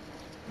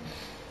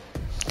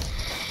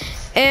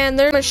 And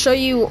they're gonna show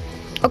you,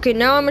 okay,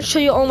 now I'm gonna show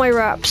you all my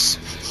wraps.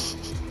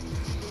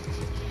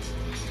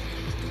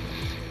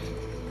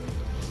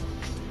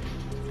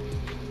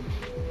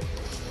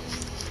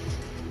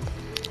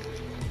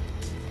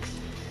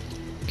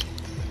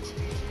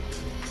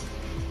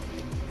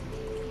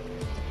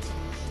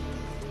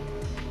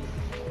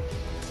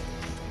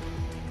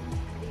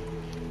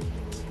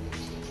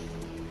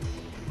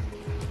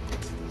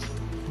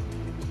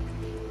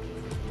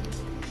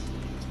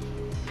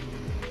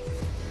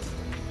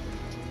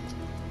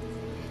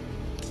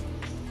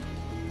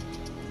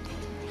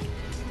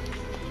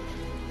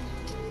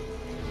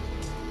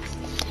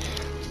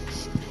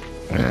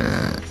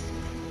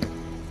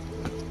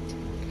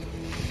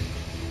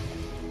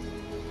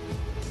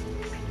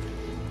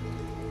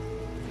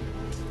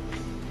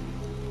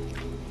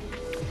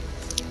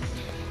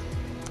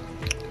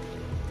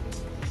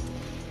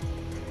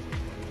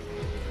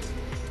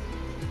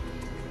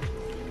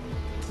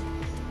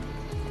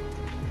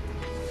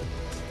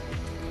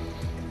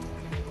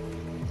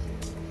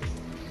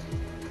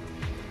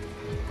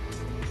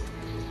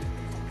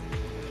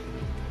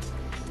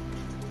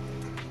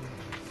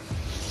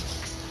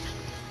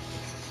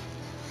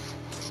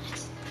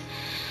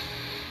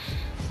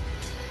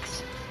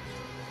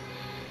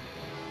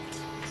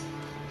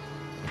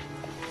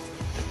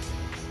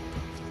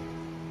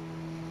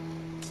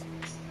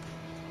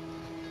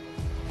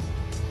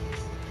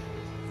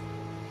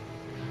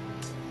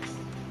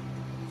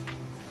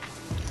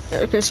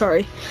 Okay,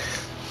 sorry.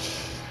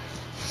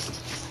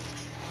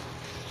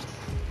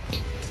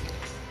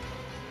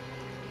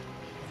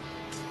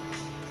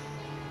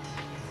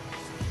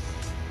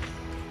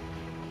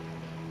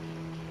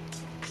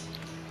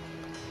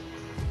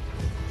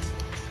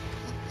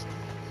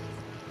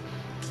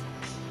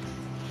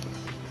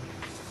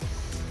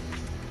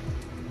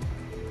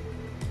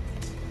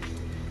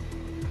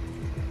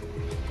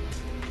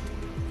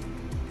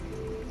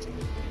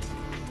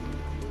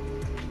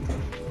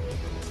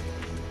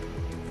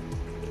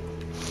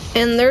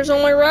 And there's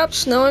all my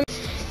wraps. Now I'm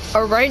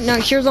alright. Now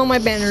here's all my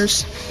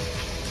banners.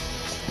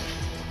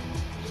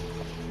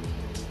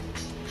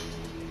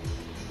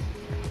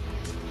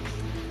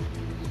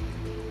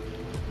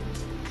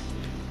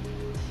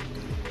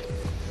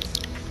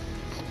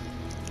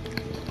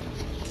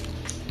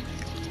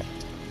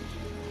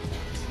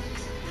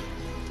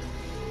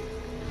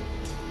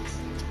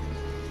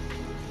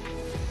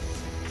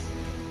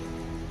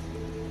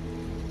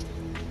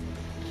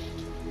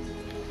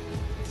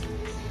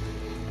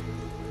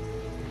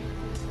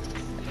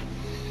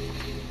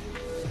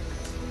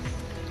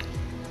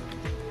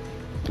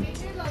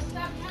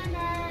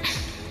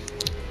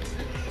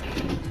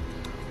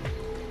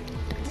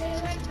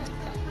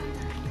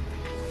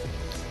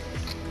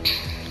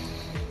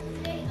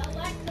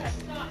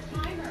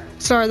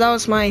 Sorry, that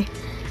was my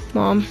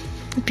mom,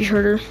 if you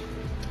heard her.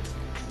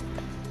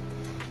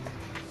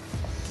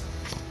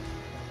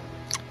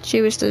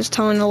 She was just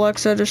telling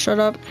Alexa to shut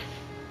up.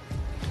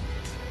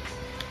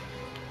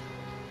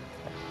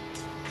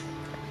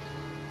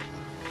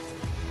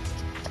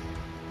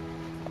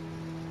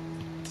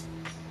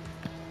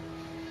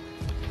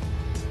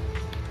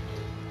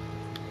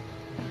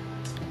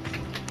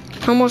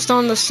 Almost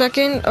on the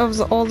second of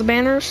all the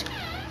banners.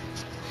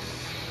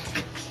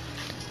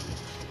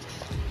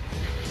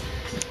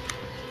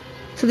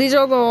 So these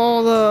are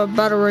all the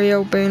Battle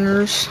Royale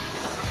banners.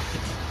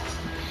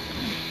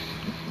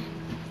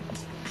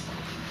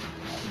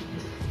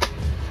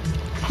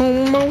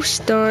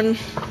 Almost done.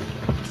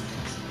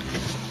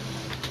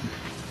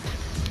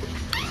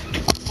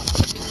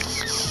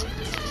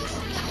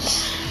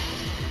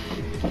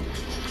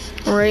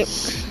 All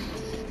right.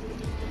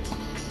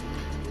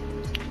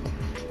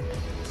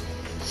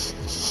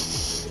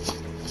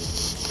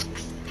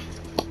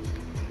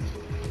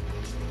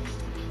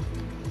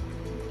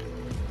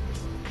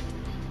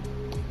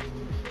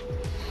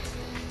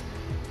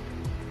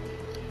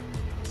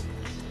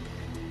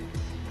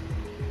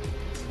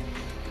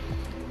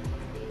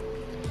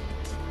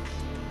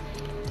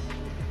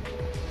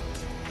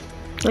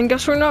 I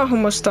guess we're not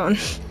almost done.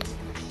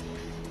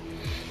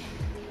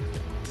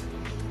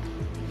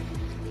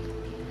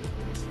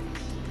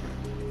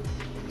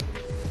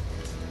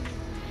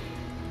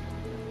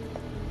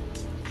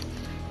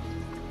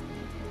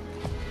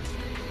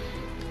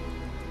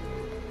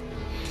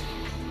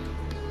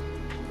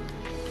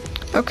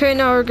 Okay,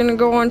 now we're gonna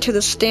go on to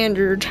the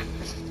standard.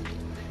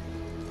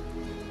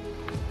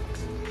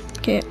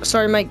 Okay,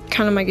 sorry, my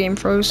game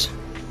froze.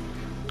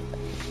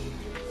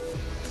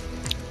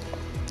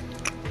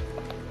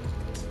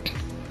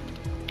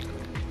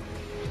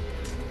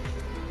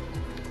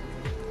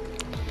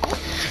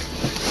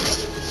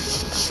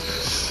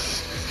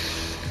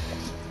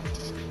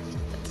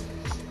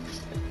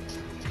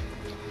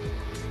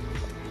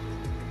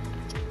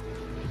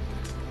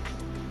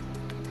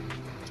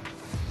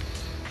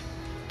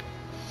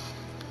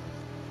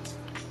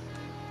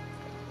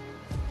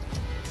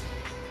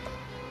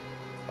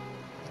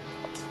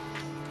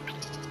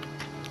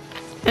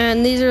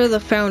 And these are the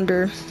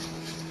founder.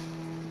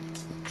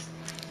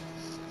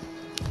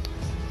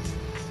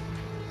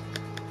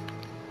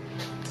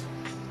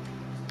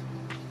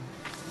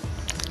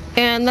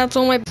 And that's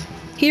all my,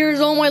 here's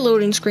all my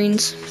loading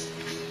screens.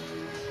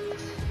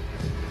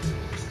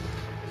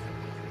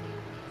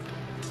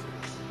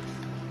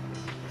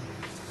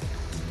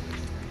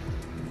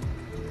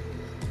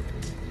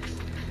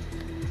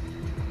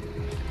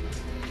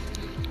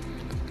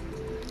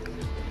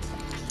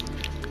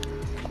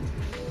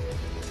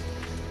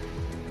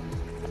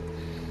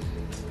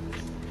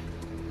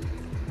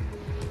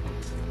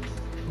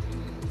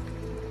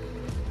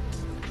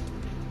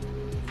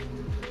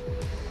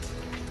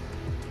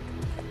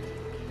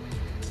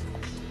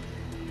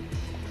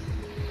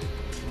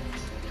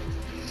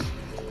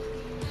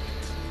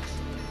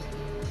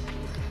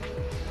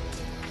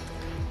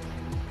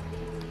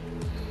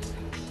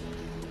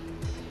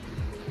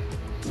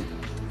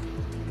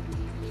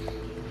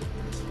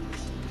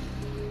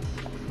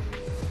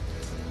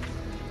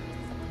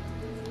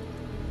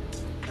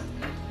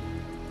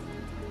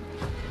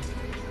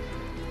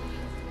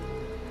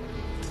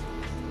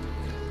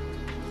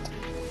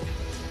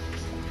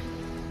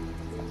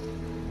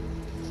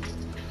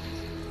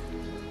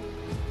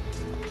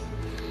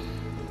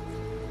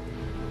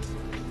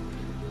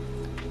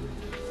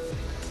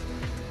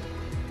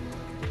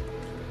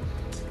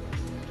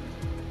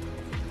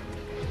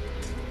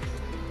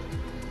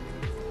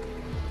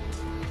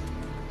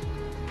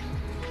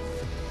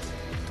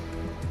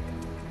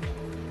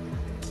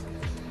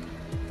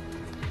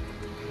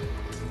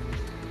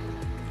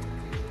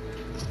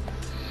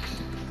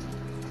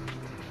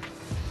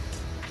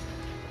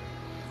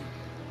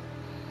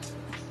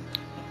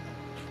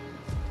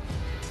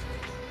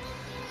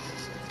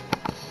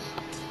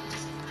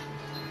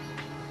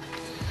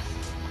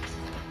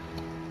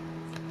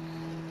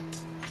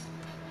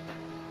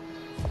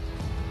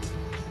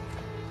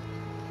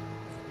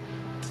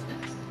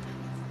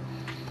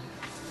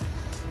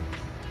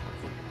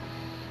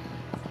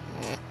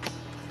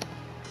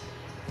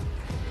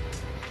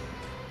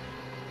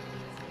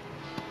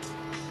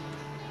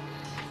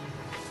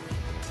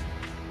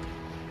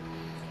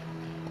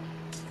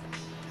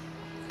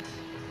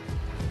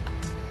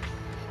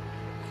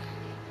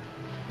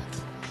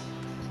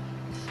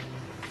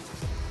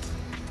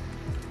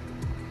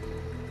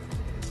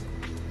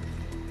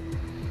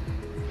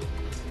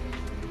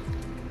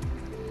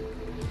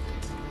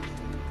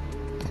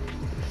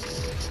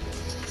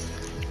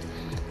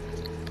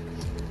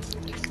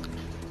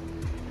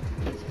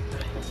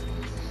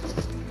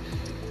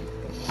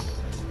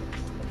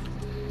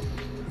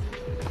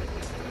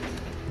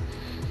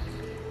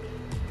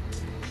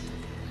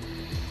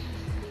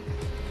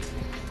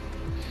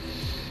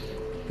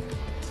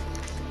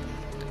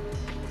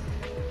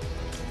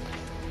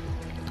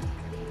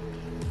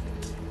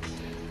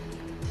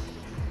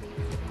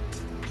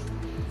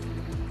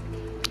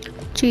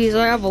 Jeez,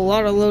 I have a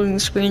lot of loading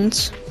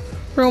screens.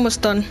 We're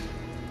almost done.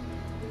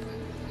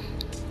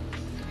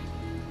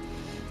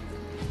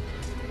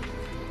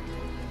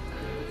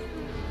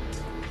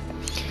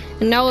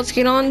 And now let's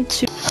get on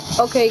to,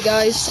 okay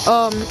guys,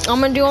 I'm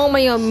gonna do all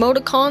my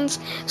emoticons,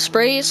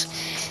 sprays,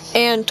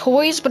 and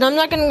toys, but I'm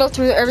not gonna go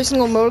through every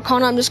single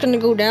emoticon. I'm just gonna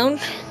go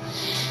down.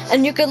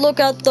 and you could look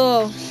at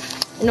the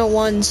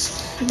ones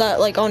that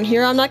like on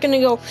here. I'm not gonna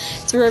go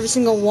through every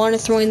single one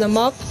and throwing them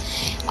up.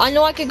 I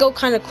know I could go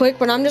kind of quick,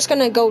 but I'm just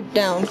gonna go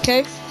down,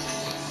 okay?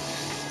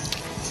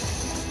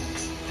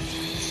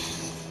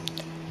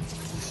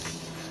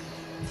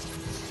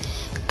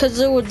 Because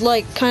it would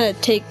like kind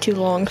of take too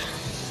long.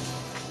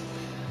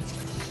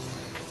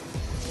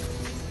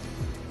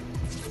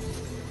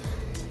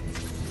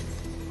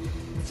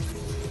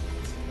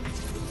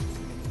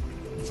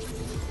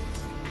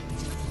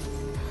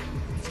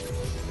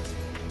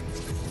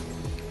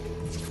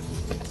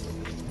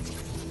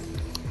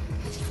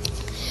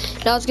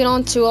 Now let's get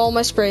on to all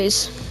my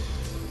sprays.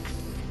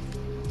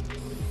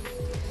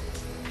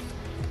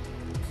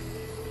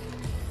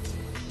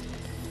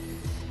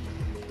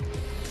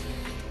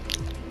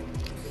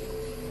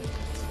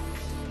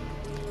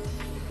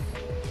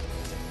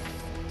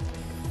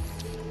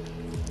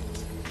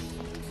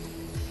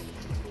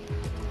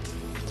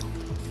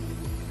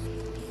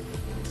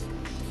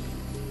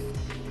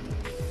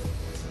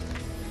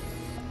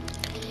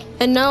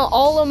 And now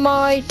all of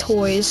my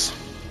toys.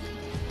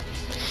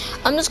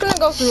 I'm just gonna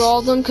go through all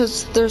of them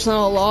because there's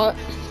not a lot.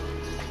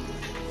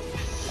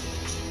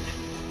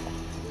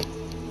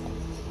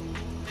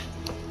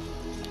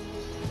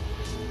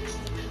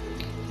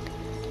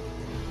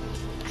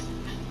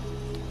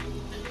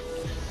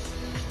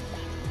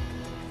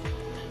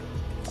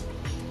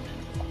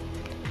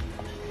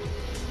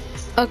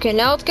 Okay,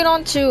 now let's get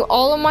on to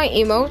all of my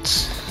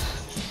emotes.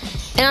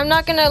 And I'm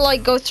not gonna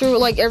like go through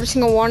like every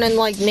single one and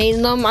like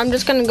name them. I'm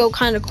just gonna go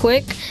kind of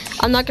quick.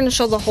 I'm not gonna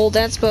show the whole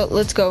dance, but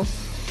let's go.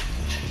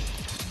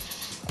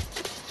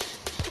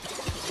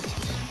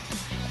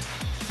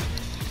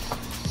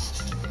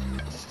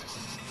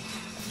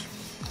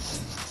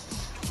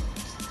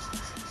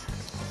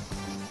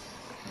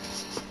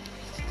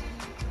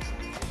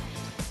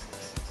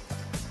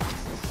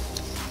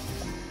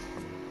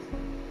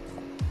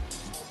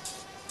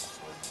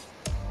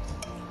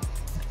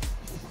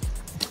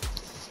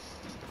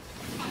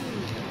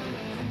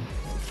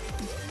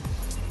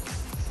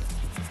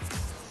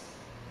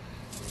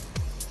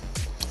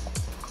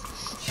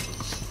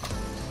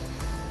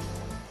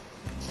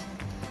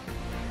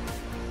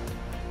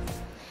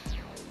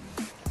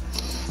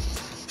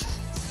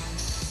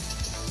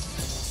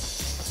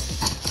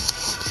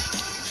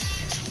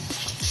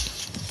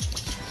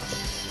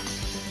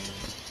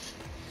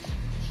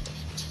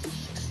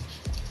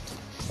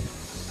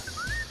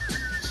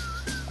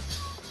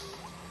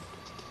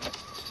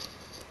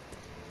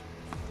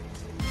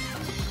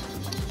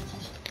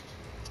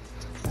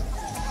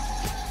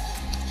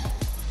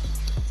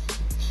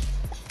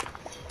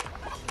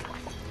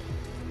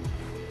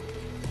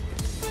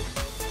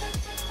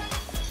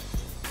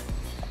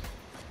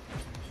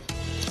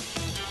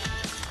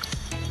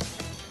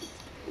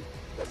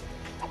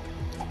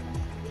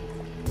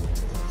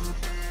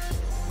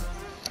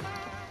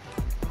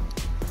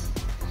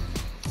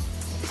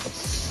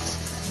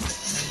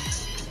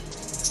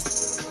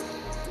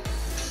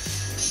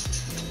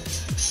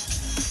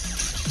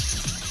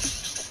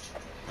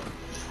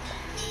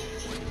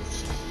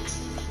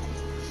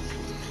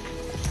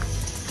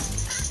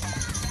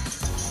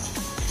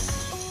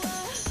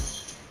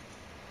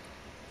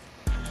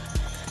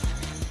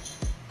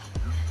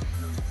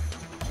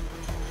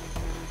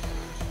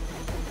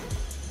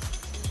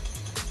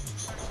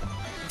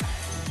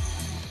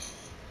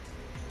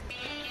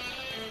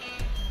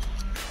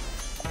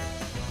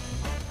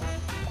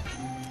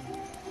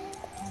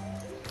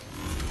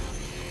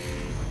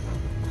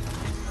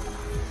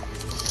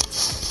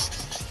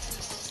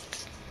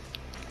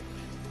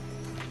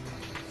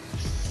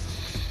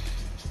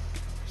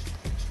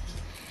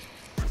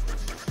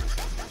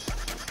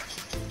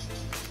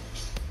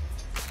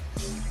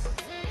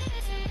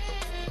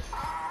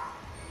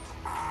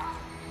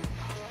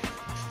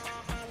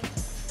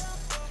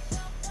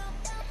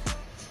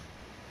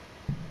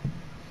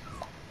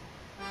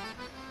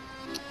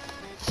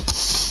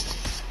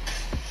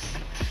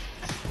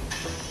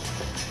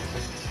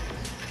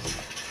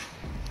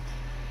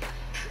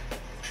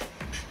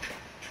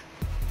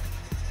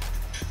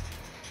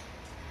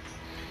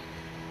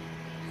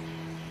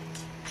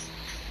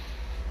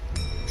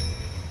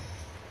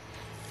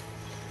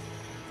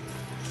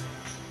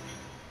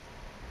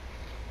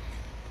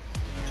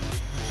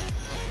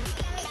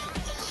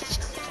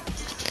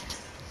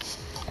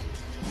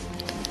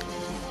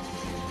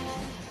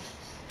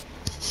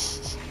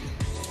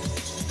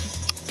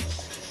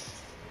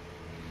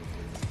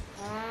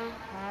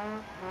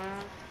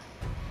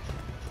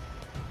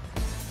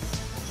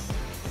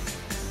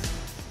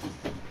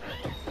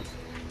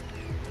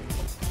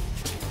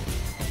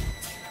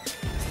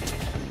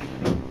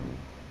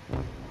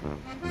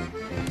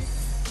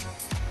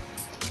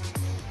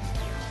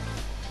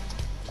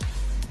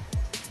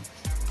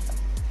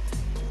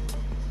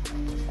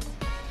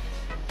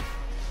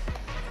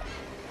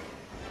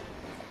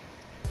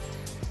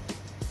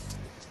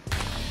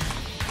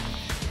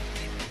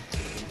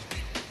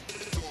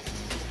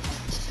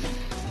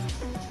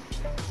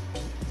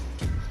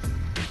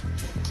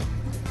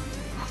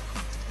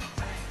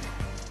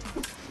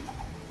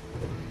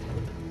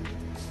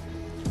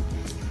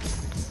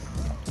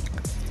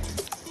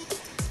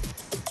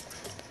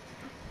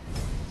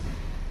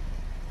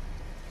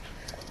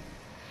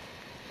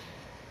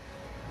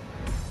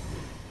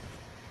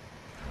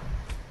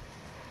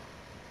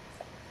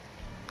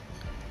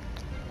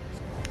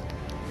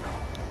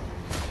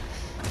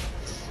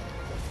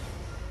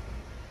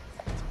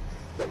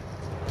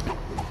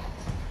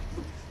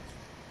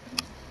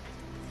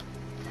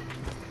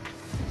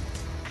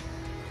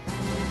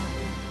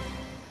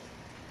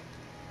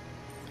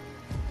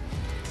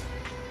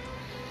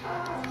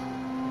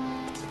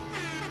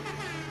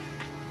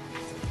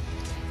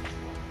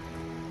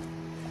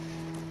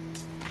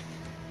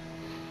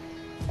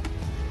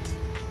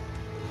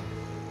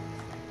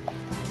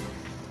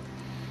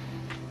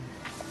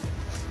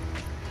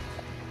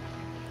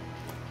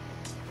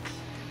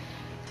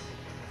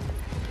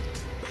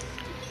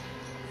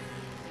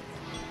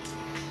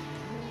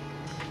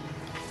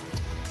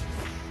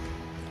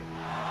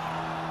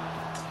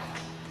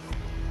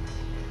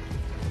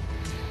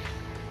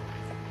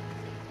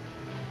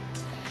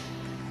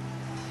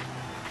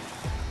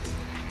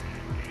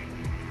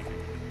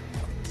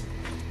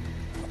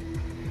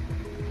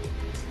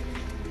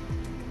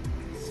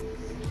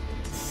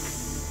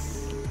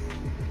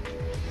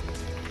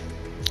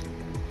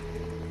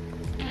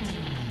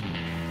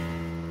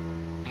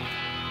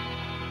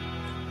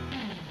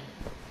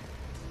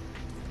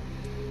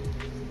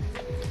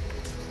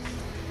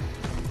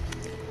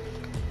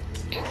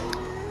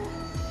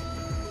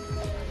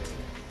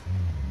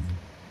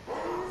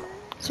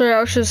 Sorry,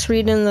 I was just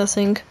reading the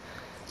thing.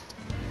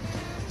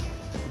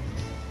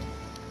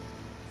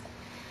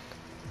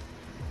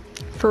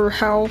 For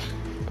how.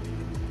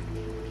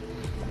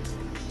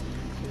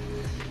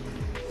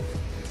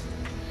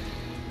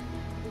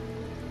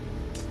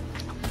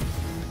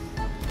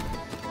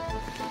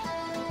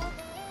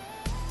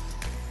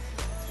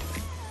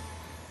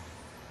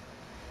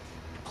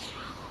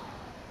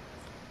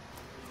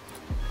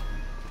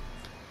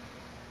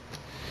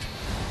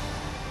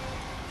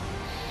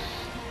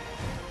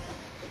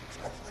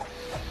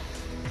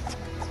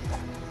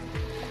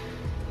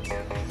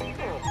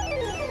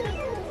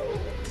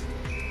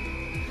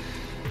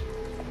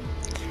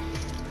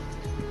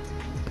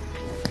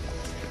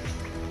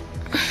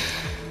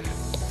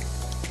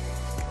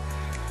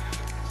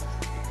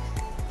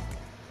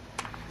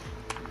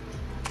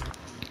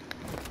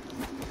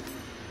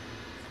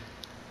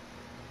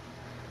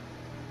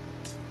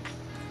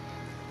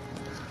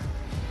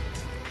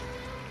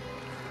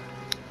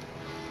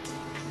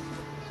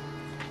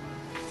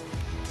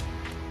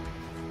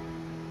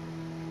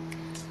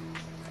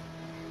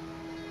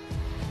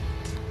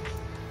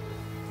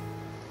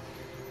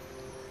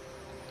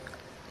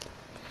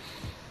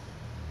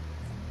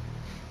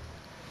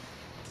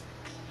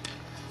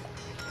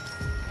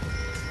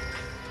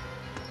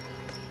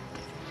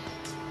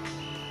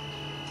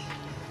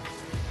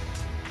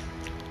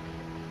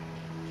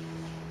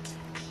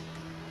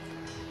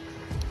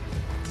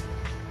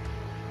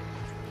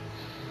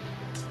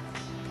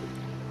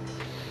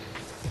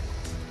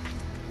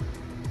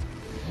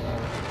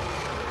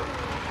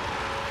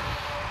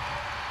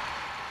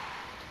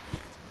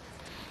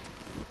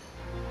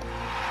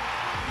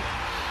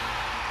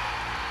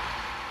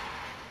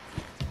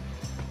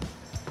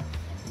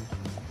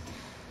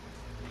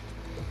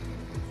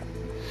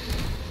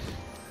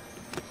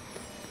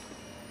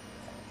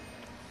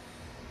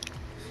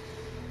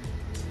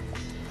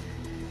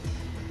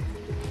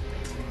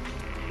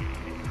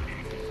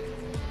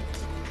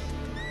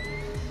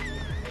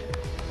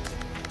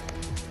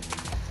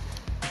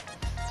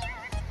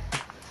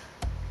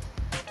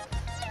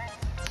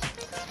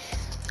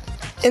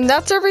 And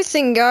that's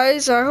everything,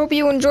 guys. I hope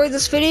you enjoyed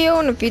this video,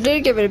 and if you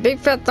did, give it a big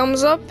fat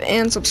thumbs up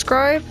and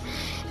subscribe.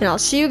 And I'll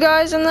see you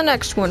guys in the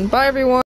next one. Bye, everyone.